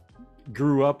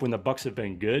grew up when the Bucks have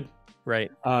been good.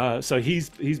 Right. So he's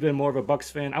been more of a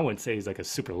Bucks fan. I wouldn't say he's like a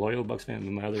super loyal Bucks fan.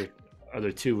 But my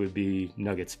other 2 would be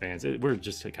Nuggets fans. We're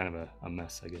just kind of a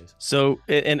mess, I guess. So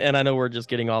and I know we're just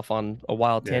getting off on a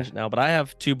wild tangent now, but I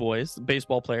have 2 boys,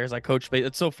 baseball players. I coach.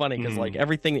 It's so funny because like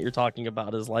everything that you're talking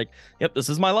about is like, yep, this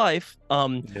is my life.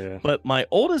 But my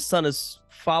oldest son has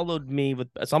followed me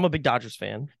so I'm a big Dodgers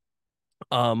fan.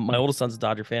 My oldest son's a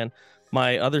Dodger fan.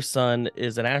 My other son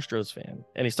is an Astros fan,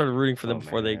 and he started rooting for them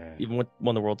before they even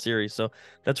won the World Series. So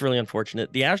that's really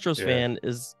unfortunate. The Astros fan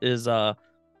is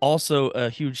also a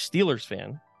huge Steelers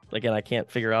fan. Again, I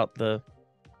can't figure out the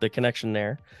connection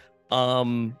there.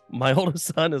 My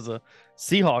oldest son is a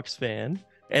Seahawks fan,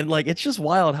 and like it's just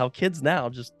wild how kids now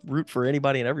just root for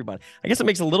anybody and everybody. I guess it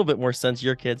makes a little bit more sense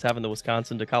your kids having the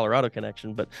Wisconsin to Colorado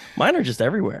connection, but mine are just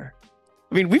everywhere.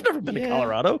 I mean, we've never been to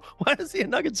Colorado. Why is he a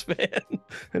Nuggets fan?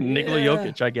 Nikola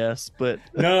Jokic, I guess, but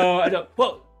no, I don't.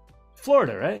 Well,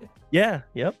 Florida, right? Yeah.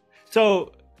 Yep.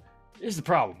 So here's the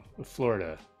problem with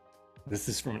Florida. This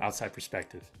is from an outside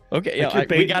perspective. Okay,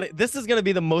 we got it. This is going to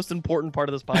be the most important part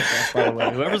of this podcast, by the way.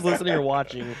 Whoever's listening or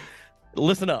watching,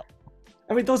 listen up.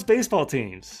 I mean, those baseball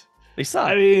teams. They suck.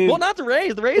 I mean, well, not the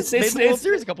Rays. The Rays made the World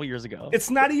Series a couple years ago. It's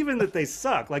not even that they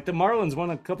suck. Like the Marlins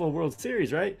won a couple of World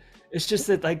Series, right? It's just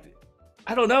that like.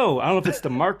 I don't know if it's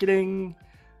the marketing.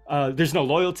 There's no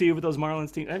loyalty with those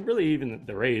Marlins teams, and really even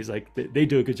the Rays. Like they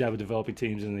do a good job of developing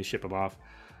teams and they ship them off.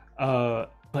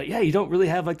 But yeah, you don't really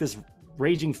have like this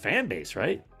raging fan base,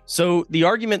 right? So the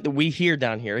argument that we hear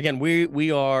down here, again,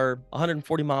 we are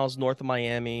 140 miles north of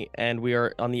Miami, and we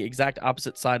are on the exact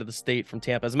opposite side of the state from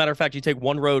Tampa. As a matter of fact, you take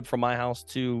one road from my house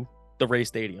to the Ray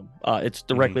Stadium. It's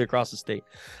directly across the state.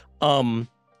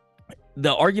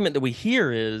 The argument that we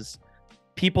hear is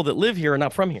people that live here are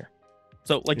not from here.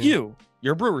 So like you're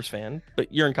a Brewers fan,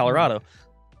 but you're in Colorado.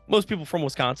 Most people from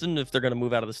Wisconsin, if they're going to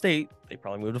move out of the state, they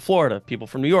probably move to Florida. People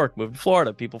from New York move to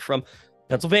Florida. People from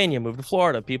Pennsylvania move to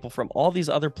Florida. People from all these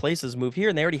other places move here,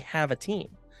 and they already have a team.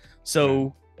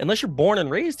 So unless you're born and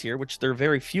raised here, which there are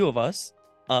very few of us,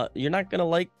 you're not going to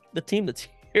like the team that's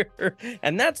here.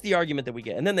 And that's the argument that we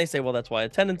get. And then they say, well, that's why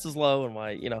attendance is low, and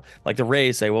why, like the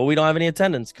Rays say, well, we don't have any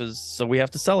attendance so we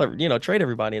have to trade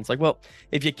everybody. And it's like, well,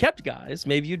 if you kept guys,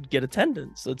 maybe you'd get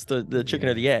attendance. It's the chicken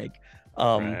or the egg.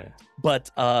 But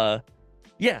I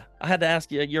had to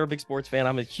ask you. You're a big sports fan.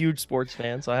 I'm a huge sports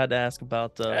fan, so I had to ask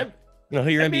about who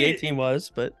your NBA team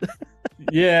was. But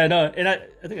and I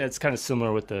think that's kind of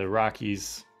similar with the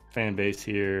Rockies fan base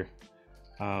here.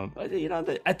 But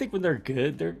I think when they're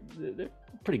good, they're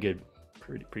pretty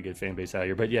good fan base out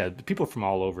here. But yeah, the people from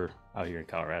all over out here in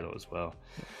Colorado as well.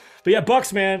 But yeah,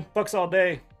 Bucks, man, Bucks all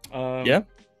day.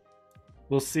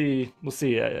 we'll see. We'll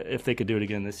see if they could do it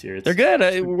again this year. They're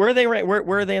good. Where are they?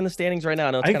 Where are they in the standings right now?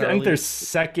 I know it's I kind of think early. they're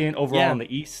second overall in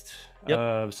the East.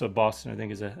 Yep. So Boston, I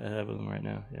think, is ahead of them right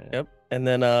now. Yeah. Yep. And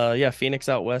then Phoenix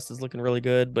out west is looking really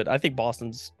good, but I think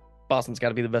Boston's got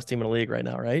to be the best team in the league right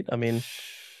now, right? I mean,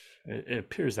 it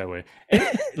appears that way.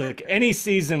 Look, any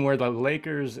season where the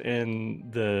Lakers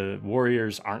and the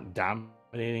Warriors aren't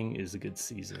dominating is a good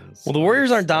season. Well, the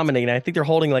Warriors aren't dominating. I think they're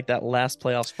holding like that last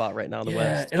playoff spot right now in the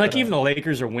West. And like even the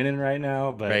Lakers are winning right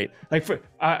now, but right. Like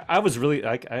I was really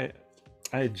like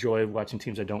I enjoy watching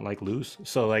teams I don't like lose.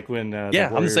 So like when the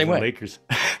Warriors I'm the same way. Lakers,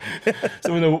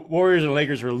 so when the Warriors and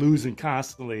Lakers were losing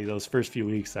constantly those first few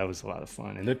weeks, that was a lot of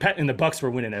fun. And the Bucks were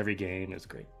winning every game. It was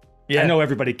great. Yeah, I know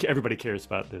everybody cares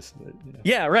about this. But, you know.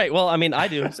 Yeah, right. Well, I mean, I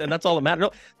do, and that's all that matters.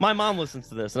 My mom listens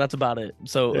to this, and that's about it.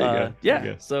 So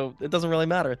so it doesn't really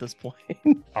matter at this point.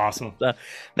 Awesome.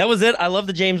 That was it. I love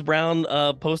the James Brown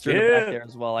poster in the back there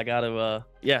as well. I got to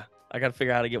I got to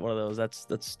figure out how to get one of those.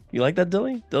 That's you like that,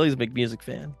 Dilly? Dilly's a big music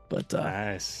fan, but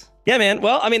nice. Yeah, man.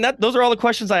 Well, I mean, those are all the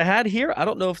questions I had here. I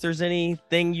don't know if there's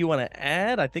anything you want to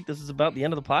add. I think this is about the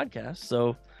end of the podcast.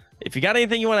 So, if you got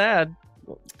anything you want to add,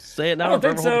 say it now. I don't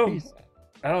think so.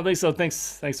 I don't think so.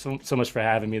 Thanks so much for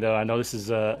having me, though. I know this is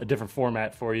a different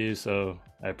format for you, so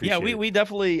I appreciate it. Yeah, we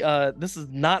definitely. This is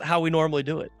not how we normally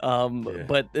do it.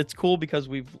 But it's cool because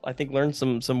I think learned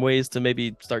some ways to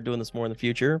maybe start doing this more in the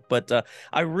future. But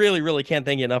I really can't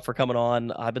thank you enough for coming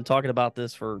on. I've been talking about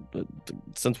this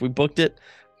since we booked it.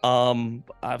 I'm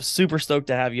super stoked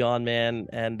to have you on, man.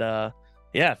 And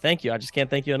thank you. I just can't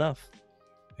thank you enough.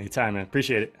 Anytime, man.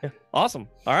 Appreciate it. Yeah. Awesome.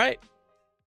 All right.